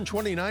 routes 4 and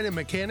 29 in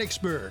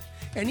Mechanicsburg,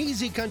 an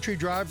easy country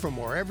drive from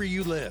wherever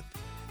you live.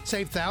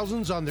 Save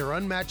thousands on their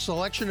unmatched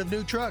selection of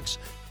new trucks,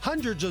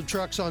 hundreds of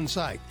trucks on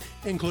site,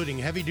 including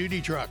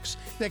heavy-duty trucks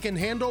that can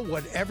handle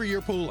whatever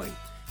you're pulling.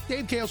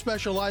 Dave Cale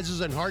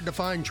specializes in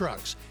hard-to-find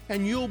trucks,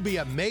 and you'll be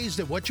amazed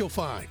at what you'll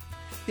find.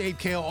 Dave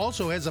Cale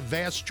also has a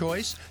vast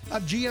choice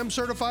of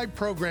GM-certified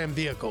program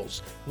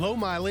vehicles,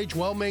 low-mileage,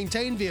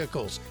 well-maintained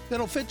vehicles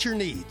that'll fit your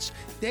needs.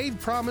 Dave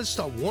promised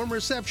a warm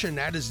reception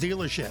at his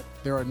dealership.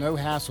 There are no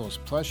hassles,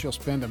 plus you'll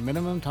spend a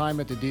minimum time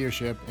at the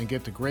dealership and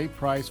get the great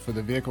price for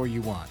the vehicle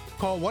you want.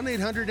 Call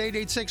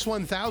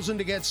 1-800-886-1000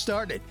 to get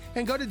started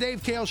and go to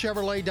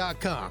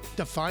DaveCaleChevrolet.com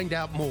to find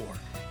out more.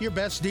 Your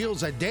best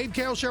deals at Dave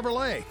Cale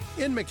Chevrolet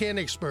in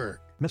Mechanicsburg.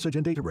 Message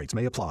and data rates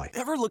may apply.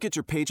 Ever look at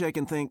your paycheck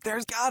and think,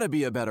 there's gotta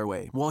be a better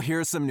way? Well,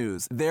 here's some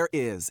news. There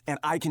is, and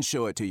I can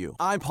show it to you.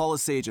 I'm Paula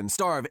Sajan,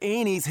 star of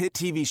A&E's hit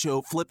TV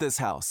show, Flip This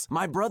House.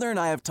 My brother and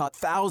I have taught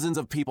thousands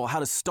of people how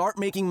to start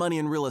making money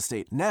in real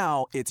estate.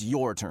 Now, it's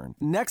your turn.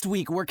 Next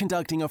week, we're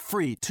conducting a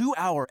free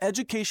 2-hour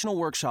educational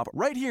workshop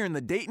right here in the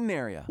Dayton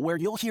area, where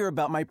you'll hear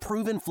about my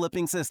proven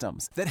flipping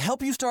systems that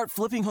help you start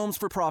flipping homes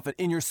for profit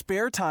in your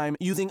spare time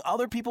using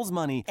other people's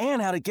money,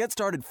 and how to get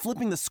started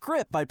flipping the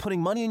script by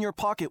putting money in your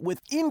pocket with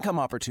income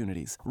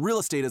opportunities. Real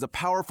estate is a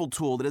powerful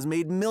tool that has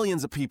made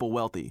millions of people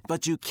wealthy,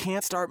 but you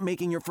can't start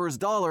making your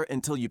first dollar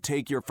until you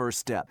take your first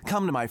step.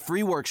 Come to my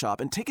free workshop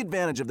and take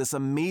advantage of this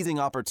amazing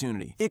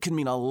opportunity. It could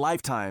mean a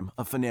lifetime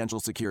of financial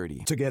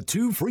security. To get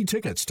 2 free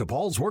tickets to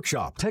Paul's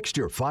workshop, text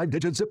your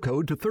 5-digit zip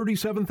code to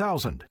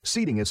 37,000.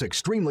 Seating is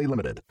extremely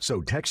limited,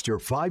 so text your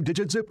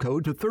 5-digit zip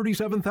code to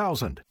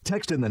 37,000.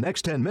 Text in the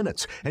next 10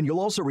 minutes, and you'll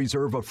also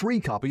reserve a free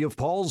copy of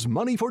Paul's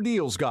Money for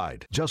Deals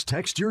guide. Just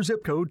text your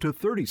zip code to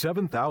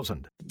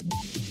 37,000.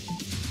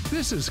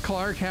 This is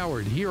Clark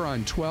Howard here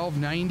on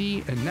 1290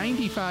 and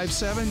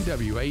 95.7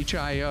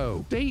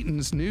 WHIO,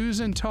 Dayton's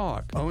News and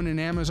Talk. Own an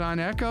Amazon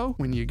Echo?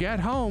 When you get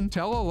home,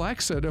 tell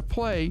Alexa to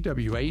play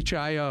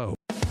WHIO.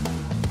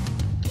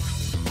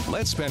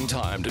 Let's spend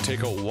time to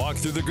take a walk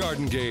through the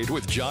Garden Gate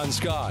with John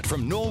Scott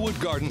from Knollwood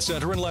Garden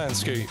Center and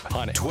Landscape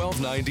on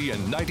 1290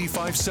 and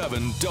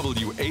 95.7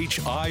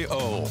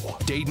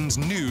 WHIO, Dayton's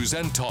News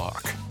and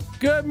Talk.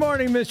 Good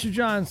morning, Mr.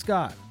 John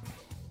Scott.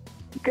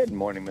 Good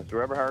morning, Mr.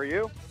 Weber. How are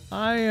you?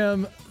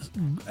 I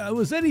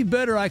was any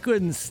better, I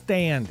couldn't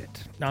stand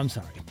it. No, I'm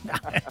sorry.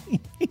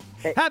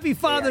 Happy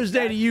Father's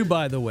Day to you,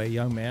 by the way,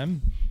 young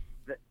man.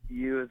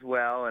 You as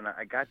well, and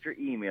I got your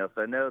email,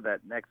 so I know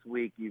that next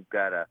week you've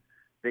got a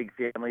big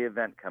family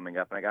event coming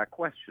up, and I got a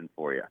question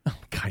for you. Oh,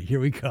 God, here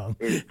we come.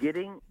 Is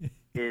getting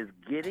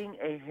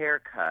a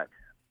haircut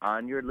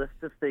on your list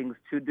of things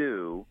to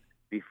do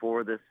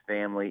before this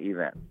family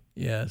event?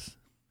 Yes.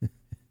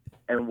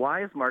 And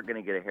why is Mark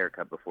going to get a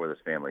haircut before this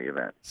family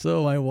event?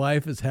 So my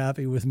wife is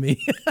happy with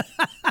me.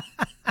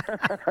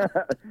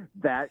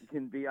 That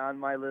can be on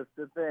my list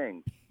of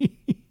things.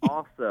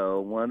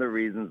 Also, one of the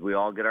reasons we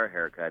all get our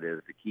haircut is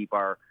to keep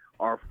our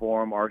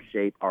form, our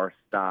shape, our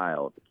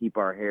style, to keep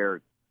our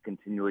hair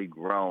continually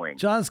growing.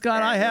 John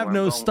Scott, I have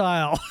no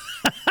style.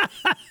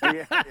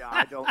 yeah,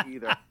 I don't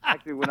either.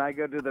 Actually, when I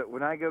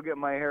go get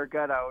my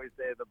haircut, I always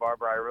say to the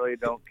barber, I really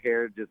don't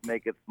care. Just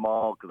make it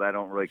small because I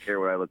don't really care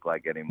what I look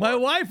like anymore. My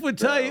wife would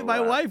tell you. My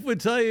wife would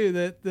tell you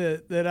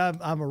that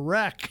I'm a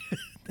wreck.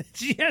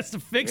 She has to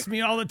fix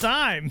me all the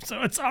time,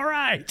 so it's all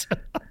right.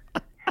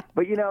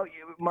 But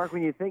Mark,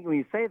 when you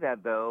say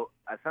that though,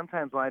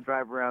 sometimes when I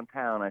drive around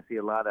town, I see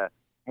a lot of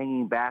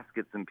hanging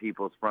baskets in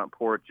people's front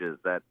porches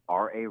that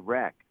are a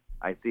wreck.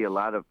 I see a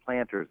lot of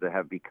planters that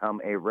have become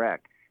a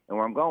wreck. And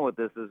where I'm going with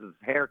this is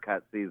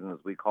haircut season, as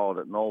we call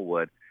it at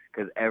Knollwood,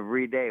 because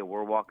every day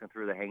we're walking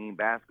through the hanging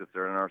baskets that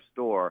are in our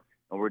store,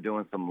 and we're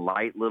doing some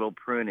light little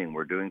pruning.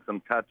 We're doing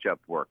some touch-up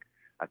work.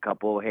 A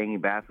couple of hanging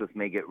baskets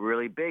may get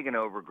really big and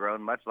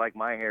overgrown, much like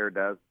my hair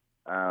does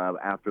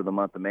after the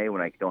month of May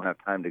when I don't have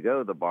time to go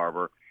to the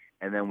barber,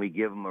 and then we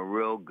give them a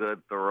real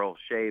good, thorough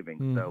shaving.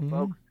 Mm-hmm. So,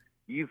 folks,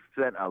 you've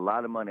spent a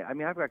lot of money. I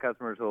mean, I've got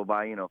customers who will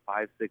buy,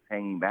 5, 6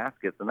 hanging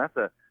baskets, and that's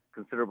a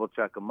considerable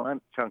chunk of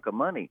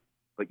money.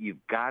 But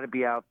you've got to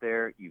be out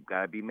there. You've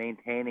got to be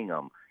maintaining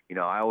them.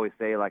 I always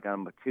say, like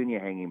on petunia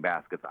hanging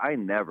baskets, I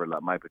never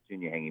let my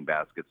petunia hanging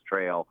baskets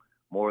trail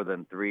more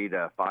than 3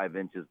 to 5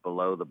 inches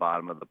below the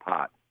bottom of the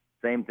pot.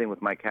 Same thing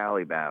with my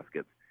Cali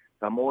baskets.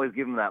 So I'm always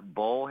giving that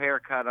bowl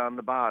haircut on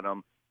the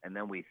bottom, and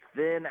then we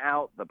thin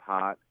out the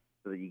pot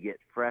so that you get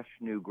fresh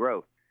new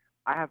growth.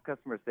 I have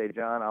customers say,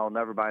 John, I'll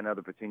never buy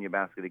another petunia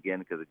basket again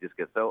because it just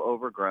gets so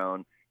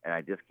overgrown and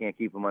I just can't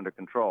keep them under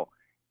control.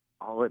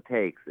 All it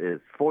takes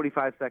is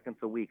 45 seconds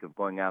a week of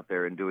going out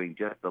there and doing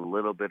just a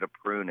little bit of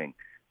pruning.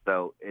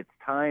 So it's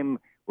time.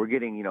 We're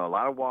getting, a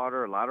lot of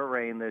water, a lot of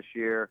rain this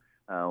year,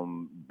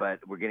 but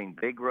we're getting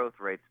big growth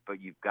rates.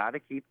 But you've got to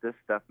keep this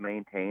stuff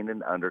maintained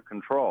and under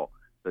control.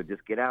 So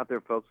just get out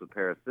there, folks, with a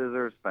pair of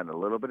scissors, spend a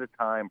little bit of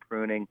time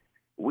pruning.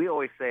 We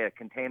always say a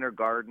container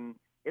garden,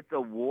 it's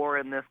a war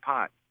in this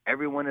pot.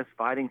 Everyone is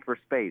fighting for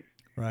space.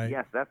 Right.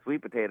 Yes, that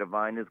sweet potato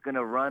vine is going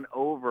to run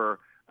over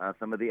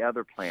some of the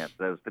other plants.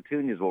 Those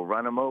petunias will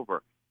run them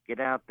over. Get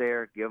out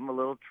there, give them a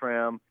little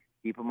trim,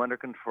 keep them under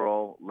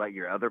control, let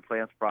your other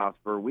plants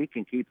prosper. We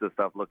can keep this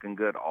stuff looking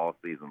good all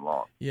season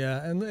long.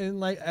 Yeah, and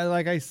like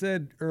I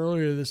said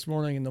earlier this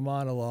morning in the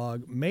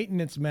monologue,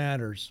 maintenance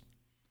matters.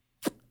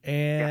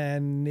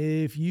 And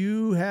if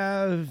you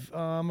have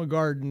a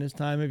garden this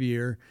time of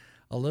year,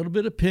 a little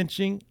bit of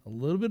pinching, a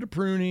little bit of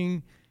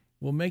pruning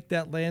will make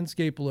that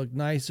landscape look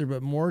nicer,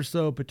 but more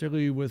so,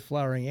 particularly with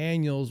flowering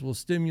annuals, will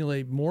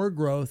stimulate more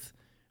growth,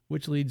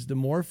 which leads to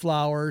more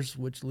flowers,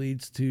 which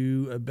leads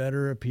to a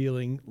better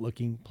appealing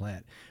looking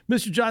plant.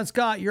 Mr. John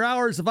Scott, your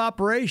hours of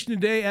operation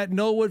today at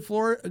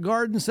Knollwood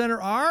Garden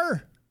Center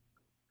are?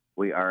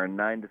 We are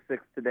 9 to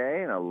 6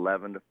 today and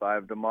 11 to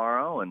 5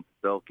 tomorrow, and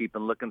still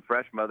keeping looking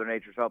fresh. Mother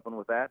Nature's helping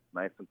with that.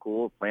 Nice and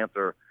cool. Plants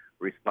are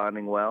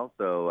responding well.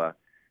 So,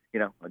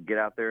 get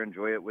out there,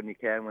 enjoy it when you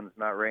can when it's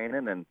not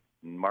raining. And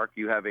Mark,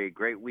 you have a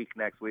great week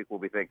next week. We'll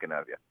be thinking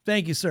of you.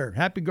 Thank you, sir.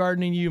 Happy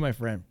gardening to you, my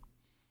friend.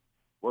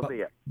 We'll see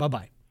you.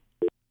 Bye-bye.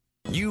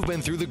 You've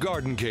been through the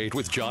Garden Gate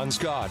with John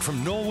Scott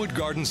from Knollwood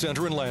Garden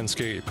Center and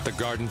Landscape. The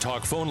Garden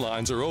Talk phone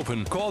lines are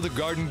open. Call the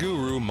garden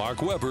guru,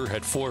 Mark Weber,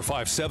 at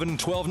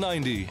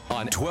 457-1290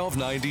 on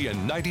 1290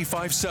 and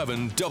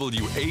 95.7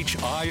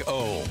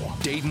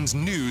 WHIO. Dayton's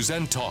News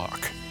and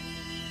Talk.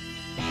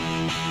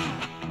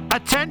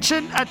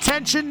 Attention,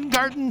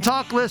 Garden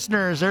Talk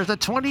listeners. There's a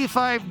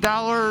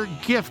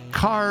 $25 gift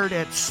card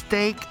at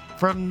stake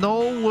from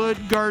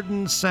Knollwood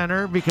Garden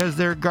Center because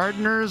they're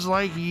gardeners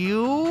like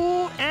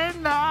you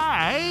and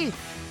I.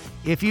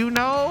 If you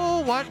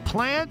know what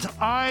plant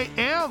I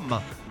am,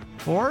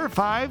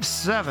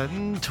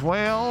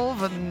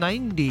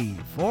 457-1290.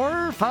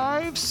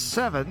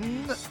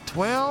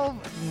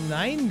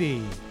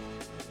 457-1290.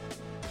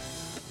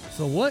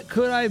 So what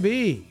could I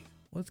be?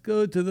 Let's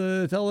go to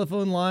the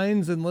telephone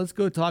lines and let's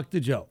go talk to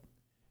Joe.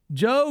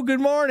 Joe, good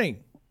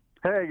morning.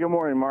 Hey, good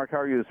morning, Mark. How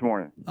are you this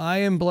morning? I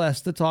am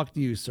blessed to talk to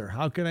you, sir.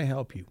 How can I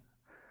help you?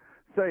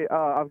 Say,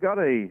 I've got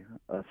a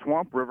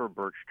Swamp River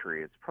birch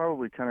tree. It's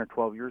probably 10 or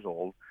 12 years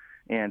old,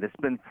 and it's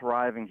been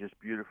thriving just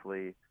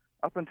beautifully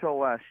up until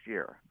last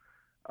year.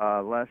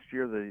 Last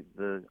year,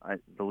 the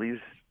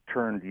leaves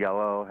turned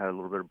yellow, had a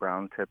little bit of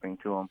brown tipping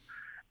to them,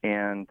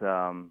 and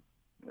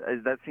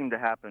that seemed to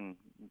happen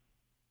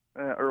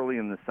early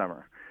in the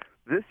summer.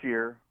 This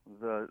year,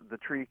 the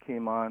tree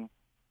came on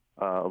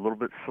a little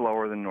bit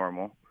slower than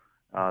normal.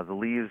 The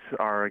leaves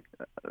are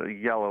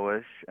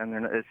yellowish, and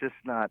it's just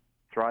not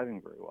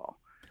thriving very well.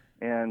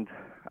 And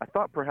I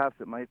thought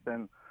perhaps it might have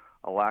been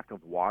a lack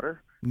of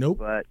water. Nope.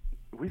 But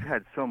we've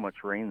had so much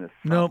rain this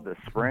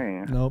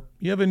spring. Nope.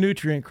 You have a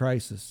nutrient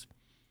crisis.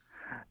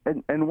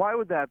 And why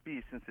would that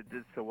be, since it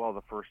did so well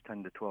the first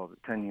 10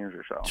 years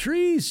or so?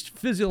 Trees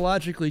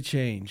physiologically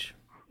change.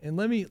 And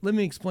let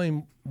me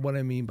explain what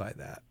I mean by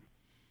that.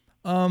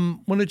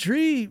 When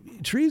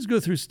trees go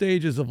through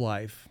stages of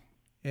life,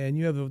 and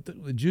you have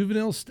the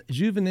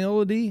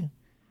juvenility,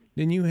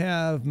 then you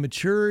have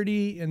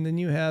maturity, and then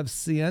you have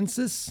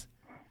sciensis,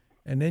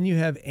 and then you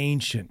have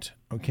ancient,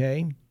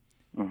 okay?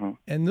 Mm-hmm.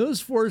 And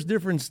those 4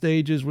 different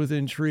stages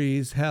within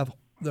trees have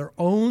their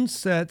own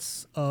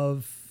sets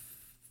of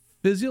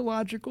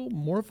physiological,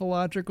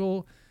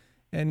 morphological,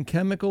 and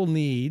chemical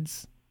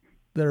needs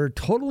that are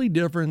totally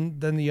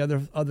different than the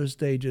other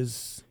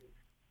stages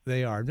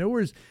they are. In other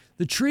words,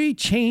 the tree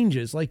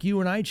changes like you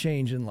and I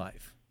change in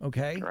life,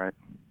 okay? Right.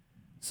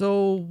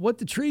 So what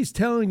the tree's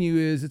telling you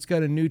is it's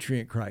got a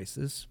nutrient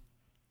crisis,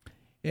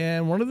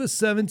 and one of the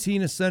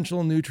 17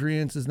 essential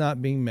nutrients is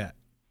not being met.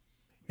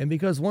 And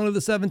because one of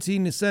the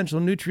 17 essential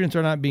nutrients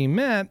are not being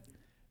met,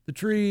 the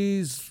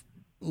tree's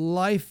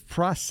life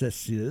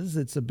processes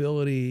its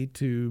ability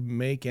to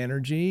make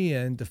energy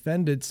and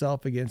defend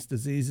itself against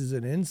diseases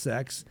and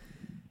insects,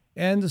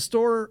 and to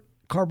store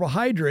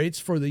carbohydrates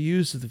for the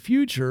use of the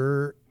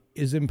future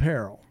is in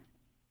peril.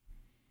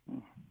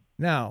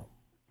 Now,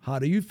 how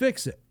do you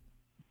fix it?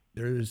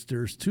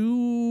 There's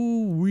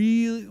 2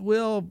 real,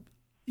 well,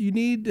 you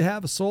need to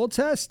have a soil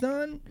test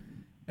done,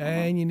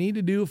 and you need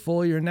to do a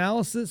foliar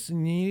analysis,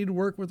 and you need to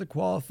work with a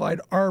qualified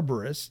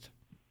arborist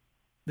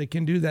that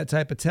can do that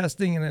type of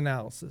testing and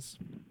analysis.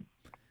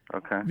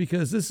 Okay.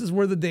 Because this is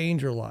where the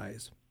danger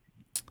lies.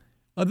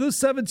 Of those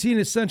 17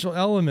 essential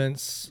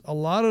elements, a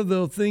lot of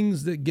the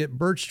things that get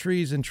birch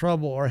trees in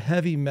trouble are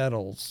heavy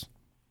metals.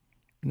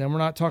 Now, we're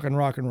not talking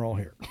rock and roll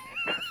here.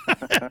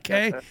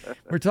 Okay?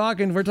 We're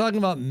talking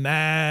about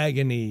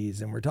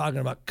manganese, and we're talking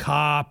about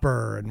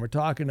copper, and we're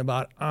talking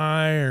about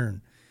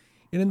iron.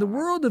 And in the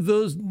world of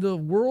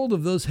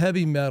those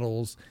heavy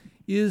metals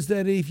is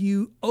that if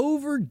you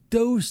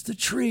overdose the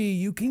tree,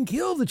 you can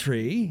kill the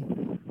tree.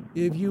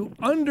 If you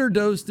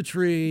underdose the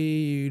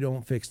tree, you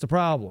don't fix the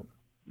problem.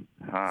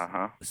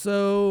 Uh-huh.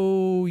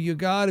 So you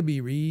got to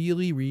be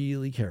really,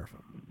 really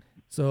careful.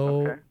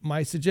 So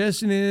my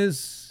suggestion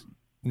is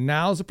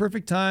now's the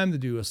perfect time to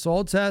do a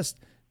soil test.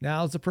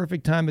 Now's the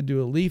perfect time to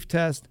do a leaf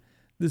test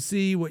to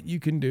see what you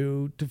can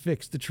do to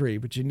fix the tree.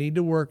 But you need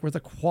to work with a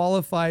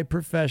qualified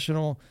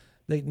professional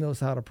that knows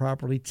how to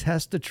properly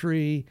test a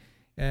tree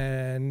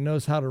and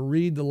knows how to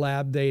read the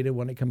lab data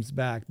when it comes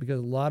back. Because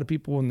a lot of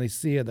people, when they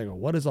see it, they go,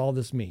 what does all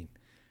this mean?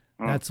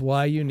 That's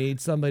why you need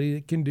somebody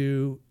that can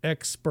do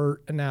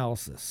expert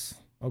analysis.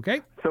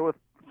 Okay? So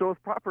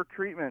with proper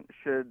treatment,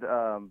 should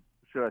I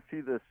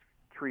see this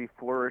tree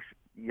flourish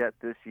yet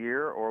this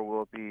year, or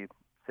will it be,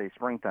 say,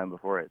 springtime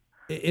before it?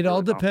 It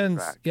all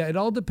depends. Yeah, it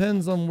all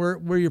depends on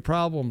where your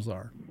problems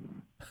are.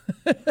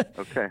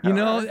 Okay. You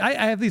know, I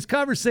have these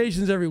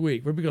conversations every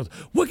week where people goes,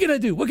 what can I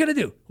do? What can I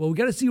do? Well, we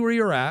got to see where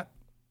you're at,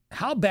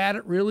 how bad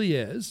it really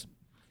is.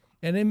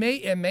 And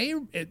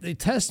the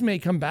test may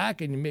come back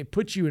and it may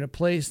put you in a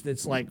place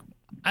that's like,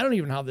 I don't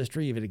even know how this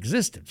tree even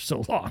existed for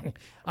so long.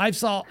 I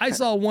saw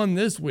one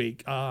this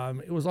week.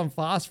 It was on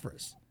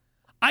phosphorus.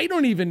 I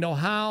don't even know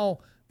how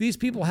these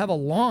people have a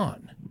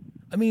lawn.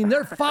 I mean,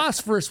 their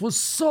phosphorus was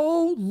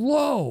so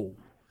low.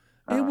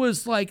 It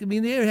was like, I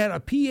mean, they had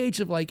a pH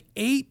of like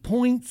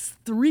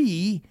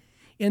 8.3,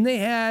 and they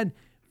had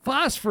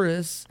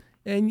phosphorus,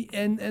 and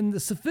the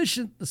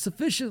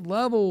sufficient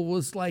level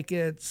was like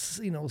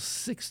it's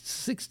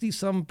 60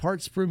 some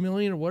parts per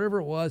million or whatever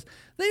it was.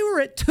 They were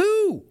at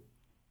 2.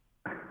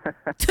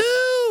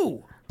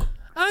 2.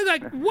 I was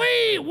like,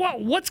 wait,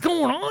 what's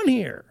going on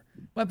here?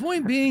 My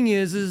point being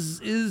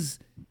is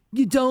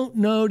you don't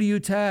know till you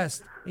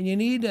test, and you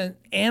need to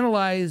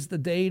analyze the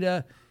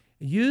data,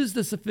 use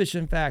the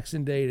sufficient facts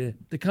and data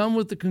to come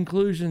with the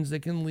conclusions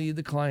that can lead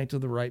the client to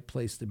the right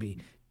place to be.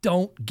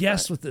 Don't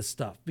guess with this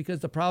stuff, because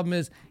the problem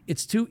is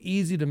it's too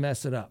easy to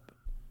mess it up.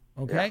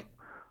 Okay? Yeah.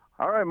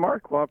 All right,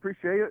 Mark. Well, I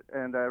appreciate it,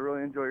 and I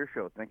really enjoy your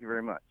show. Thank you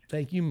very much.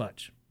 Thank you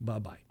much.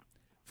 Bye-bye.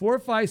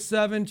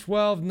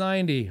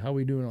 457-1290. How are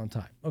we doing on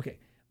time? Okay,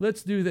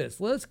 let's do this.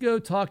 Let's go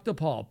talk to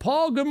Paul.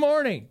 Paul, good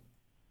morning.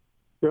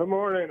 Good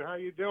morning. How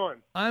you doing?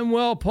 I'm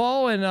well,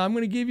 Paul, and I'm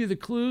going to give you the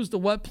clues to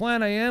what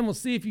plant I am. We'll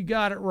see if you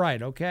got it right,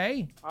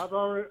 okay? I've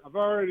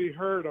already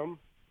heard them.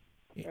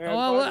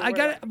 Well,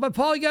 but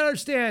Paul, you got to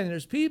understand,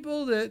 there's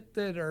people that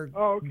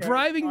are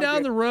driving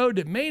down the road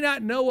that may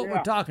not know what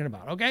we're talking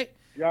about, okay?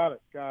 Got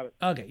it.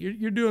 Okay,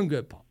 you're doing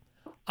good, Paul.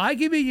 I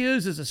can be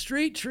used as a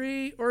street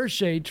tree or a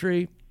shade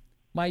tree.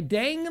 My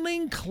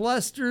dangling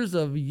clusters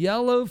of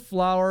yellow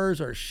flowers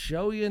are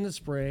showy in the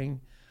spring.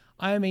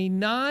 I am a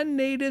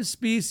non-native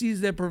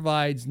species that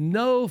provides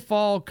no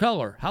fall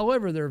color.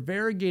 However, there are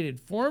variegated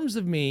forms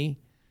of me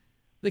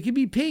that can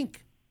be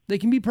pink, they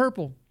can be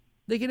purple,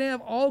 they can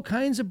have all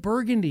kinds of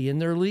burgundy in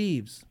their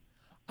leaves.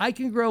 I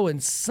can grow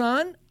in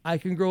sun, I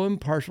can grow in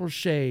partial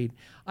shade.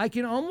 I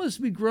can almost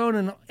be grown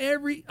in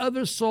every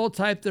other soil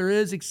type there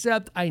is,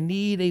 except I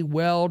need a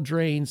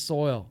well-drained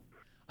soil.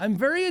 I'm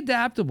very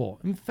adaptable.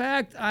 In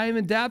fact, I'm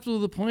adaptable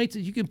to the point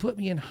that you can put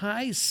me in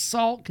high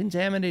salt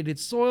contaminated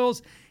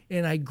soils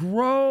and I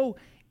grow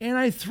and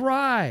I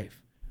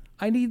thrive.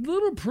 I need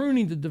little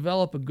pruning to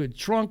develop a good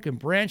trunk and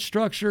branch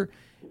structure,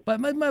 but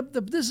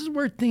this is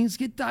where things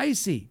get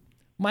dicey.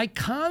 My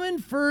common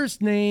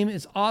first name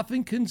is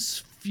often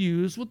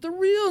confused with the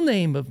real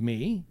name of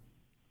me.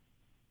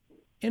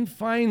 And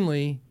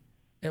finally,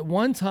 at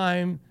one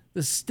time,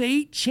 the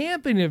state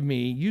champion of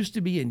me used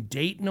to be in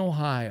Dayton,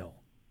 Ohio.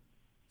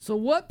 So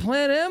what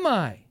plant am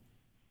I?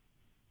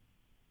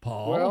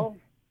 Paul?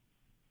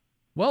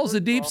 Well, it's a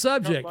deep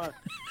subject.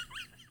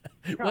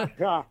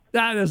 That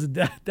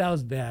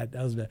was bad.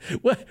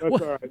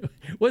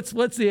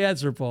 What's the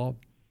answer, Paul?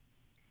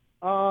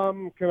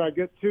 Can I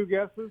get two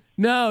guesses?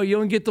 No, you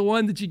only get the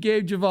one that you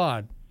gave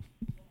Javon.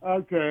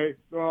 Okay.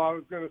 Well, I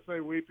was going to say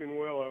weeping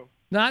willow.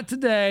 Not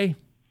today.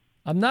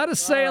 I'm not a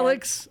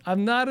Salix.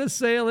 I'm not a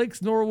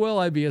Salix, nor will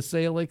I be a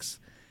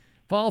Salix.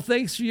 Paul,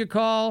 thanks for your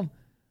call.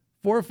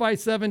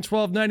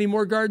 457-1290.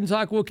 More Garden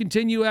Talk will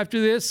continue after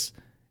this.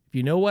 If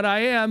you know what I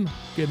am,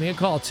 give me a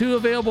call. 2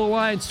 available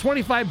lines,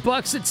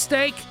 $25 at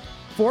stake.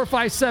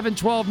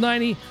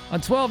 457-1290 on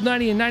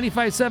 1290 and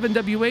 95.7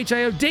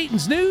 WHIO,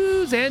 Dayton's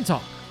News and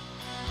Talk.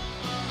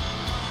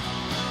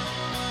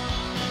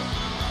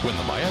 When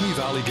the Miami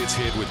Valley gets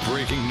hit with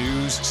breaking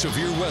news,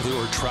 severe weather,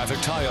 or traffic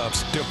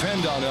tie-ups,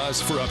 depend on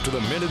us for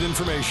up-to-the-minute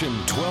information.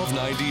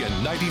 1290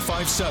 and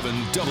 95.7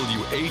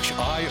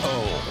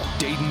 WHIO,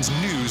 Dayton's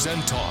News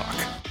and Talk.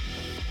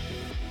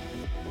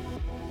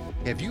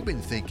 Have you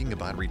been thinking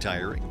about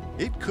retiring?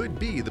 It could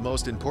be the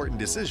most important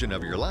decision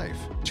of your life.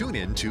 Tune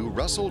in to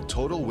Russell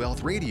Total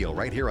Wealth Radio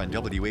right here on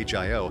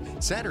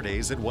WHIO,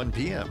 Saturdays at 1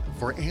 p.m.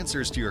 for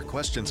answers to your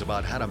questions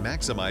about how to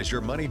maximize your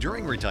money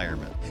during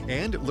retirement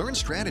and learn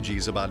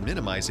strategies about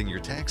minimizing your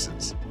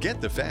taxes. Get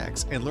the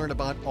facts and learn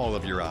about all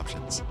of your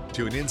options.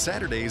 Tune in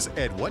Saturdays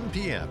at 1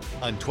 p.m.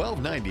 on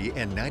 1290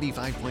 and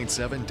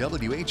 95.7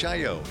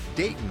 WHIO,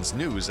 Dayton's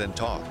News and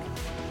Talk.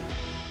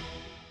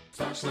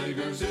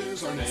 Stockslagers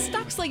is our name.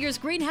 Stockslagers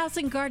Greenhouse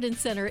and Garden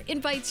Center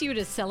invites you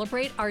to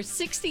celebrate our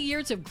 60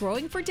 years of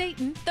growing for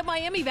Dayton, the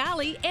Miami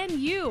Valley, and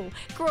you.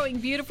 Growing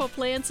beautiful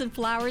plants and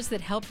flowers that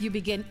help you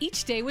begin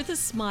each day with a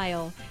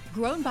smile.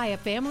 Grown by a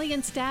family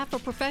and staff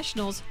of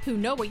professionals who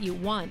know what you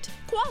want.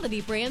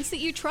 Quality brands that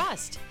you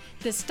trust.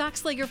 The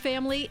Stockslager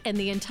family and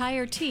the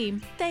entire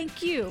team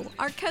thank you,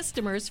 our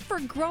customers, for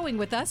growing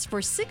with us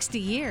for 60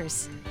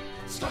 years.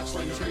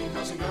 Stockslagers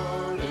Greenhouse and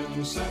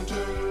Garden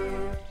Center.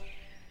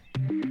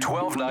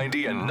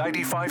 1290 and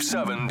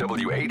 95.7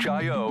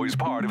 WHIO is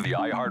part of the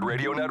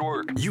iHeartRadio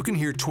network. You can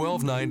hear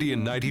 1290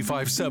 and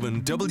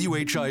 95.7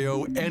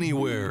 WHIO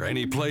anywhere,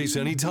 anyplace,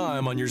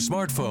 anytime on your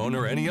smartphone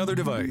or any other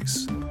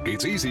device.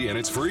 It's easy and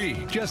it's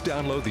free. Just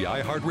download the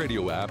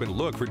iHeartRadio app and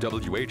look for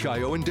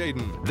WHIO in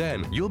Dayton.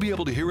 Then you'll be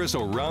able to hear us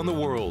around the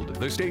world.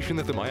 The station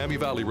that the Miami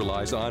Valley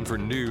relies on for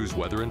news,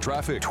 weather, and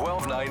traffic.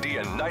 1290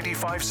 and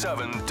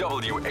 95.7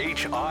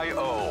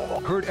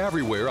 WHIO. Heard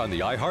everywhere on the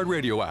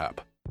iHeartRadio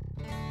app.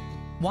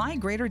 Why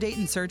Greater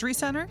Dayton Surgery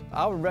Center?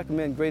 I would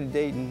recommend Greater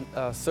Dayton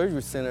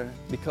Surgery Center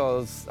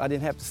because I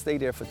didn't have to stay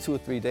there for 2 or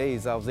 3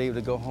 days. I was able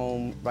to go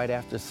home right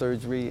after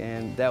surgery,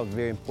 and that was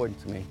very important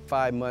to me.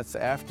 5 months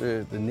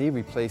after the knee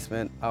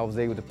replacement, I was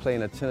able to play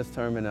in a tennis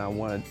tournament I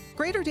won.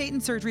 Greater Dayton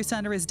Surgery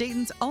Center is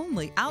Dayton's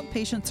only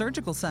outpatient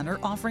surgical center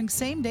offering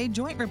same-day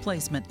joint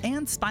replacement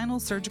and spinal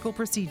surgical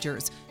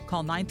procedures.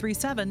 Call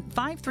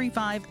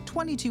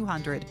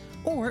 937-535-2200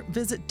 or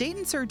visit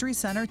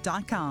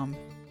DaytonSurgeryCenter.com.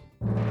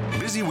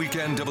 Busy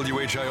weekend,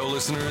 WHIO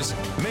listeners?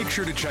 Make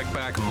sure to check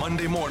back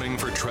Monday morning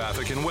for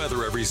traffic and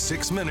weather every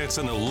 6 minutes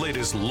and the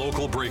latest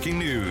local breaking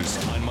news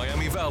on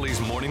Miami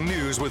Valley's Morning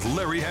News with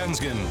Larry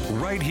Hansgen,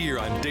 right here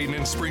on Dayton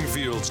and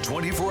Springfield's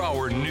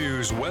 24-hour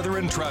news, weather,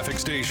 and traffic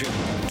station.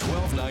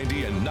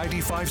 1290 and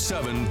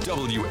 95.7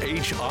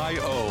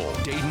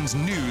 WHIO, Dayton's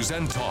News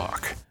and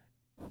Talk.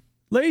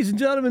 Ladies and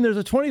gentlemen, there's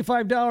a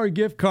 $25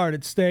 gift card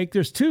at stake.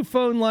 There's 2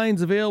 phone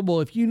lines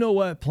available if you know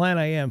what plan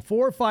I am.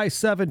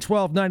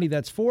 457-1290.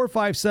 That's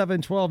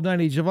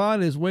 457-1290.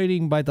 Javon is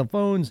waiting by the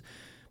phones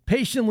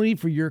patiently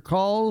for your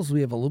calls. We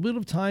have a little bit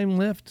of time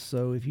left,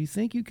 so if you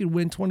think you could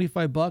win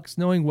 $25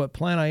 knowing what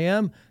plan I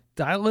am,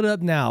 dial it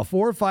up now.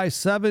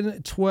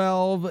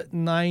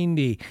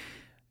 457-1290.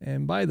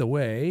 And by the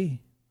way,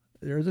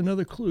 there's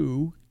another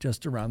clue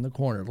just around the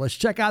corner. Let's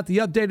check out the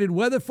updated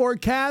weather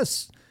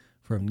forecasts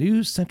from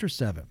News Center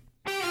 7.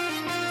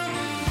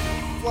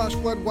 Flash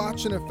flood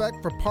watch in effect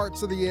for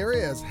parts of the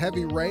area as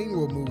heavy rain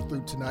will move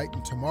through tonight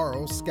and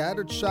tomorrow.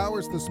 Scattered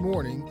showers this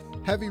morning.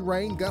 Heavy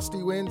rain,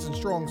 gusty winds, and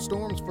strong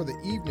storms for the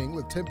evening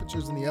with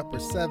temperatures in the upper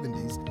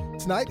 70s.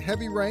 Tonight,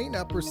 heavy rain,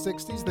 upper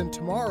 60s. Then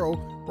tomorrow,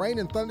 rain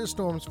and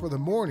thunderstorms for the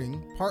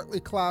morning.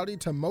 Partly cloudy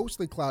to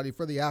mostly cloudy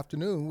for the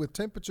afternoon with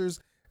temperatures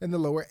in the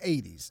lower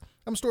 80s.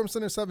 I'm Storm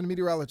Center 7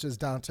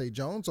 meteorologist Dante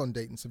Jones on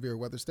Dayton Severe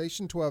Weather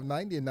Station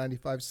 1290 and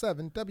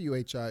 95.7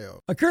 WHIO.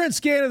 A current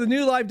scan of the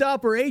new live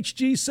Doppler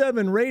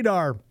HG7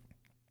 radar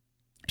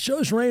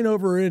Shows rain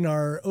over in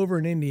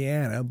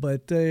Indiana,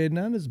 but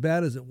not as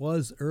bad as it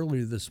was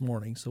earlier this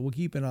morning. So we'll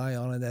keep an eye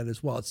on that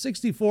as well. It's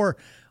 64.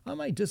 I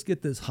might just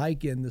get this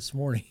hike in this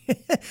morning.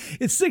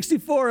 It's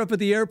 64 up at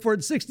the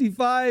airport,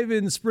 65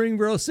 in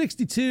Springboro,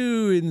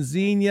 62 in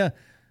Xenia.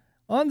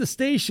 On the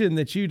station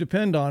that you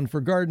depend on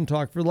for Garden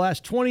Talk for the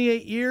last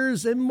 28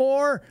 years and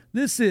more,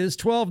 this is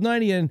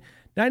 1290 and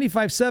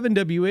 95.7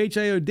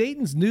 WHIO,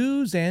 Dayton's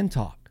News and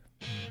Talk.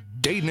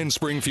 Dayton and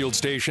Springfield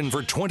station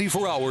for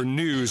 24-hour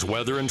news,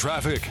 weather, and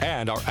traffic,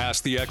 and our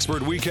Ask the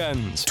Expert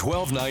weekends.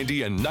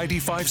 1290 and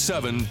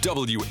 95.7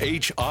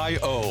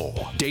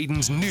 WHIO,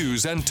 Dayton's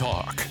News and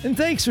Talk. And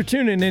thanks for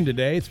tuning in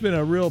today. It's been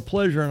a real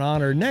pleasure and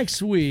honor.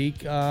 Next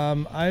week,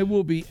 I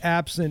will be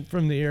absent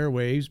from the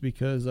airwaves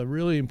because a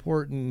really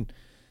important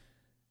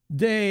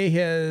day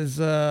has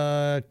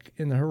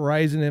in the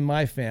horizon in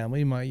my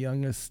family. My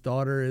youngest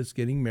daughter is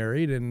getting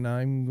married, and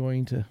I'm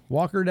going to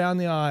walk her down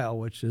the aisle,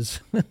 which is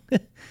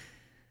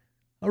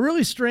a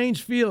really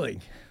strange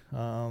feeling.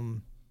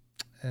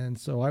 And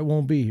so I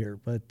won't be here,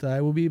 but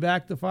I will be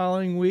back the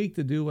following week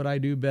to do what I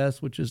do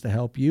best, which is to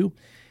help you.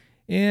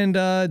 And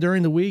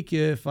during the week,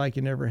 if I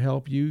can ever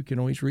help you, you can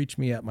always reach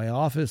me at my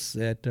office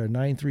at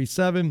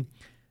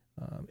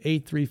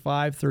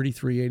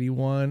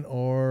 937-835-3381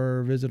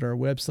 or visit our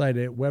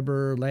website at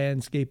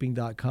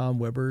weberlandscaping.com,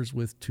 Weber's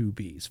with 2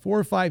 B's.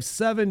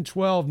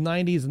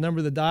 457-1290 is the number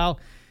of the dial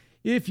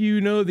if you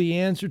know the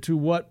answer to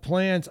what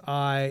plant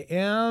I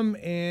am.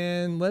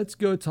 And let's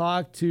go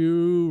talk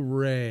to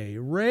Ray.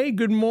 Ray,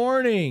 good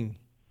morning.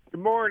 Good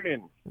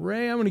morning.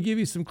 Ray, I'm going to give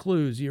you some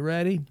clues. You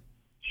ready?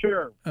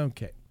 Sure.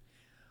 Okay.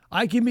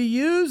 I can be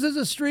used as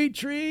a street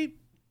tree,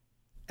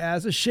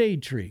 as a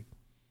shade tree.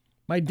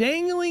 My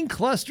dangling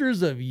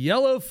clusters of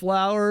yellow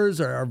flowers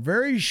are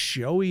very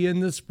showy in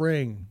the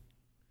spring.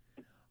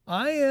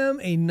 I am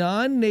a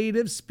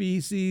non-native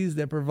species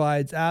that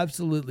provides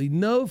absolutely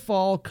no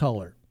fall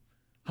color.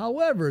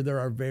 However, there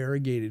are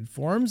variegated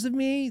forms of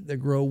me that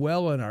grow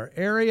well in our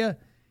area,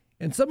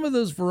 and some of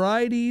those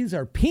varieties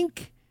are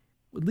pink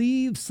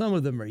leaves, some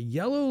of them are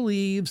yellow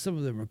leaves, some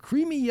of them are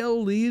creamy yellow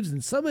leaves,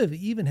 and some of it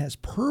even has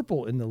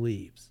purple in the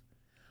leaves.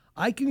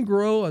 I can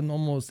grow on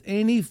almost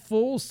any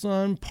full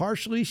sun,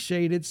 partially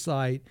shaded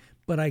site,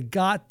 but I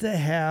got to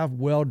have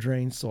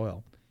well-drained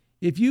soil.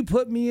 If you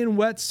put me in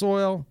wet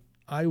soil,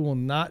 I will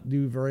not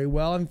do very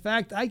well. In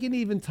fact, I can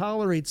even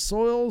tolerate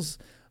soils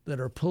that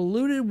are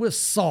polluted with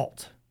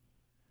salt.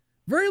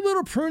 Very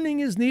little pruning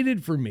is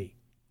needed for me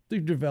to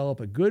develop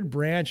a good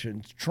branch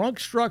and trunk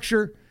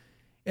structure,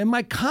 and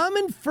my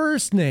common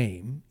first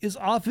name is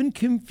often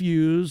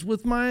confused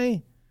with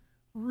my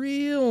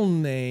real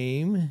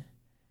name.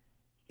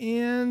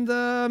 And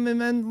a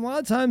lot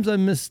of times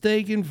I'm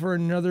mistaken for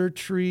another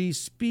tree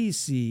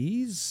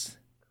species.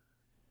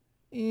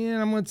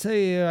 And I'm going to tell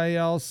you,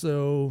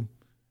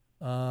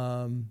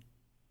 I'm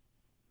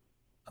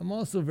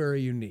also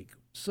very unique.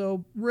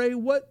 So, Ray,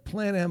 what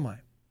plant am I?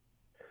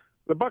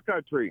 The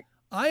buckeye tree.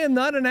 I am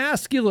not an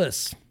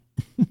Aesculus.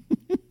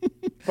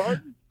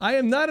 Pardon? I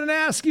am not an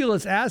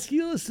Aesculus.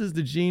 Aesculus is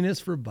the genus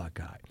for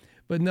buckeye.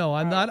 But no,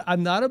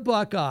 I'm not a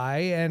buckeye,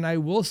 and I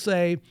will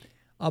say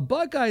a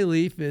buckeye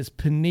leaf is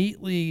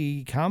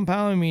pinnately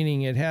compound,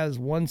 meaning it has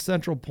one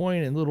central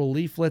point and little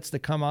leaflets that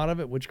come out of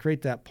it, which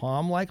create that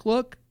palm-like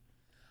look.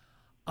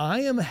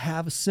 I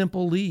have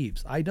simple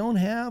leaves. I don't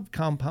have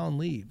compound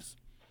leaves.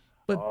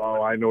 But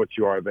I know what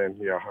you are then.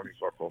 Yeah,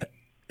 honeysuckle.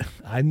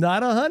 I'm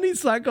not a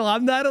honeysuckle.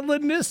 I'm not a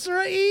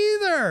Lonicera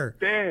either.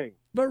 Dang.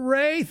 But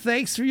Ray,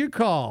 thanks for your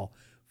call.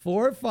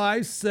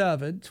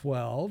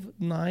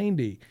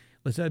 457-1290.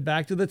 Let's head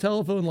back to the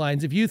telephone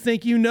lines. If you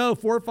think you know,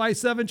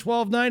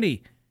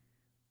 457-1290.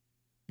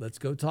 Let's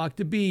go talk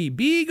to B.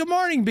 B, good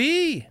morning,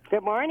 B.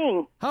 Good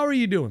morning. How are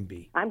you doing,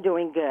 B? I'm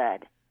doing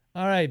good.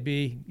 All right,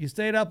 B. You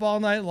stayed up all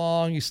night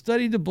long. You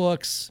studied the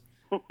books.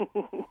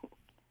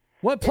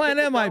 What plant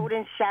am I?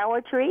 Golden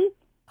shower tree?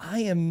 I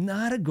am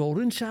not a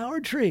golden shower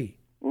tree.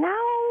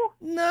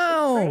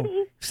 No.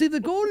 See,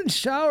 the golden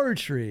shower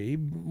tree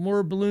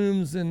more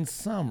blooms in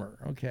summer.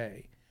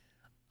 Okay.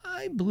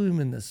 I bloom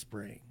in the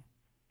spring.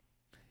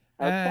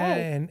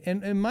 Okay.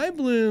 And my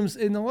blooms,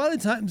 and a lot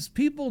of times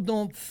people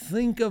don't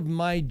think of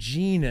my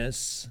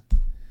genus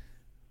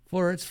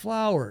for its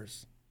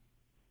flowers.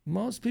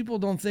 Most people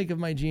don't think of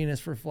my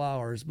genus for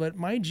flowers, but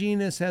my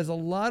genus has a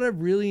lot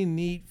of really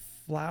neat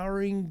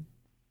flowering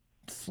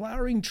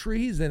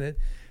trees in it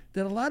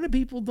that a lot of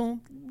people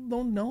don't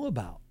know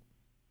about.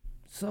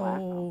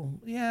 So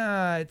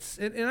yeah,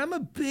 and I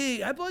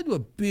belong to a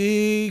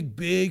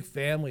big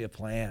family of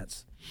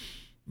plants.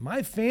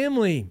 My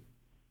family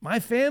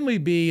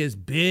bee is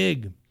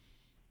big.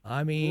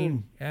 I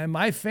mean, and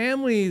my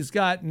family's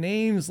got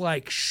names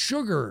like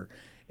Sugar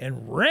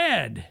and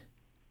Red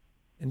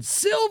and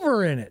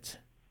Silver in it.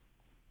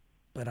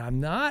 But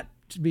I'm not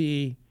to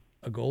be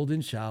a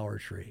golden shower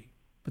tree.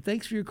 But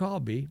thanks for your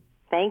call, B.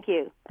 Thank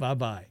you.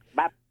 Bye-bye.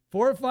 Bye.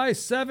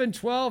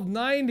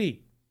 457-1290.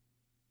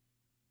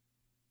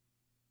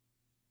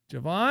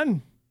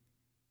 Javon,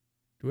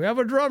 do we have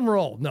a drum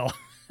roll? No.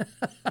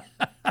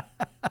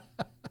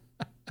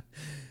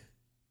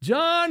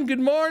 John,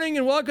 good morning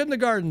and welcome to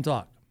Garden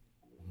Talk.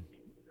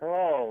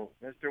 Hello,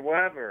 Mr.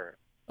 Weber.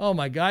 Oh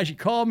my gosh, you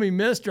called me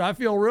Mister. I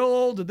feel real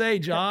old today,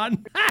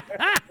 John.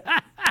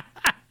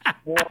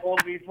 Well,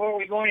 before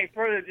we go any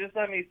further, just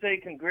let me say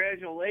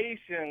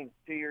congratulations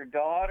to your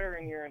daughter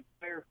and your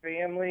entire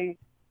family.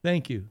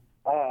 Thank you.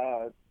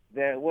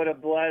 What a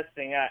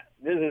blessing.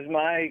 This is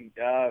my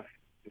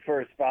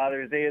first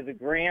Father's Day as a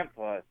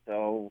grandpa,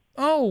 so.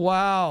 Oh,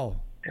 wow.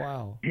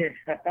 Wow.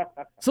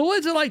 So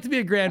what's it like to be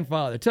a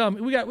grandfather? Tell me,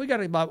 we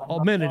got about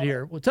a minute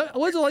here. What's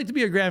it like to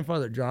be a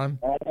grandfather, John?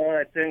 Oh,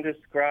 it's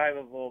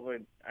indescribable,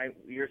 but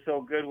you're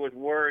so good with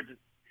words.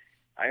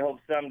 I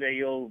hope someday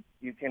you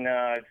can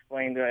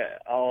explain to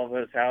all of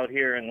us out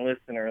here in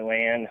listener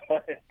land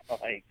what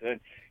it's like.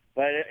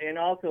 And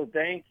also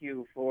thank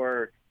you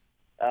for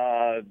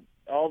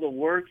all the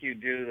work you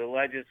do, the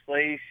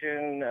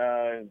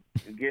legislation,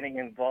 getting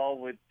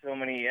involved with so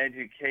many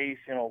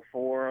educational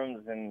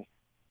forums, and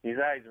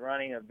besides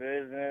running a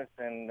business.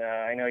 And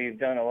I know you've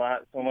done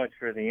so much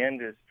for the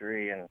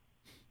industry, and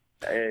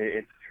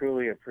it's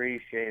truly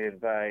appreciated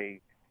by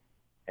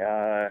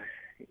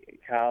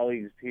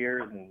colleagues,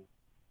 peers, and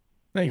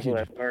Thank people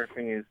you. that learn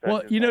from you.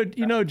 Well, you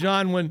know,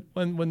 John,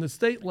 when the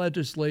state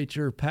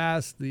legislature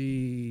passed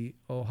the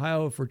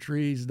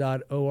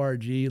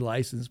OhioForTrees.org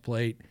license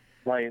plate,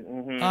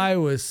 I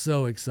was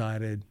so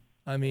excited.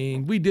 I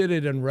mean, we did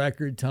it in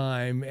record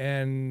time,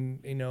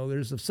 and you know,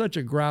 there's such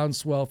a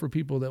groundswell for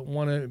people that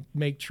want to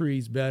make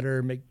trees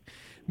better, make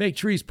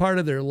trees part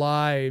of their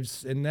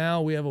lives, and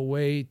now we have a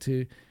way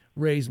to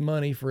raise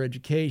money for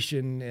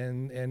education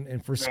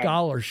and for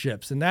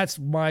scholarships. And that's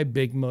my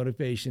big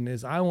motivation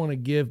is I want to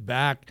give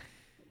back.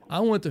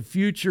 I want the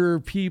future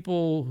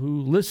people who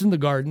listen to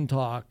Garden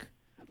Talk,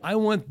 I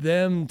want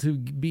them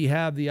to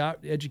have the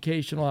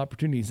educational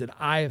opportunities that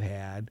I've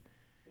had,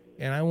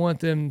 and I want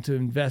them to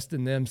invest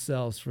in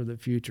themselves for the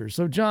future.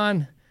 So,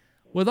 John,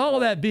 with all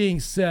that being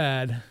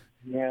said,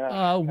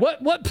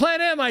 what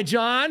plant am I,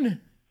 John?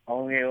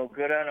 Okay, well,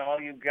 good on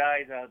all you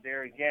guys out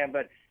there again,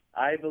 but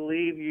I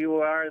believe you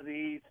are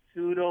the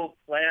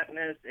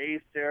Pseudoplatanus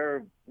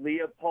acer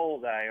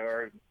leopoldi,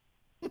 or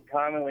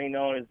commonly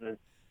known as the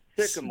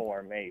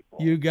sycamore maple.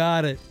 You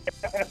got it.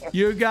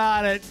 You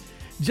got it.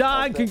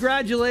 John,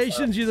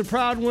 congratulations. You're the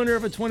proud winner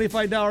of a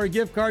 $25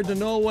 gift card to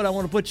Knollwood. I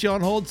want to put you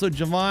on hold so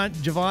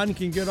Javon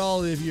can get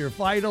all of your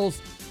vitals.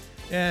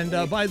 And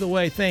by the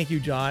way, thank you,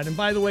 John. And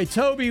by the way,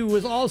 Toby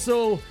was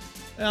also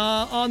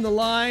on the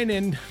line,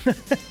 and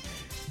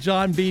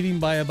John beat him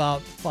by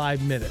about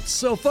 5 minutes.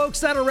 So, folks,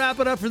 that'll wrap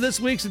it up for this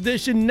week's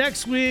edition.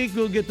 Next week,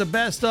 we'll get the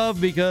best of,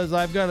 because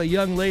I've got a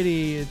young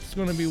lady. It's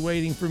going to be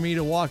waiting for me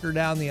to walk her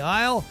down the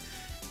aisle.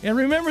 And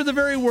remember the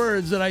very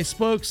words that I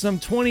spoke some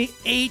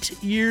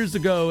 28 years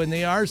ago, and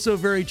they are so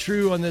very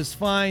true on this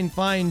fine,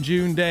 fine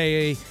June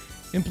day.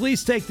 And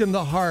please take them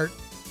to heart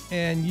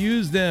and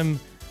use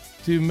them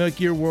to make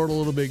your world a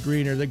little bit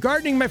greener. The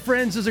gardening, my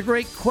friends, is a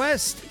great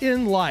quest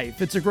in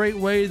life. It's a great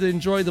way to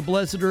enjoy the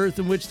blessed earth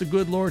in which the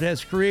good Lord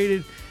has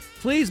created.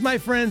 Please, my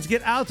friends,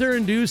 get out there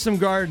and do some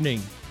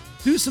gardening.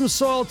 Do some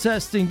soil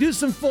testing, do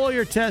some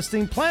foliar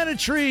testing, plant a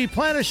tree,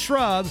 plant a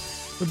shrub,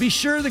 but be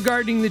sure the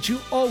gardening that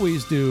you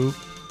always do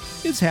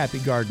is happy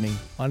gardening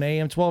on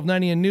AM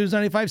 1290 and News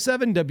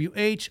 95.7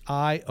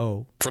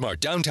 WHIO. From our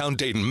downtown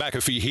Dayton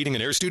McAfee Heating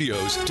and Air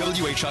Studios,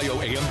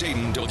 WHIO AM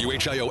Dayton,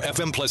 WHIO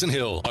FM Pleasant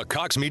Hill, a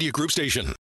Cox Media Group station.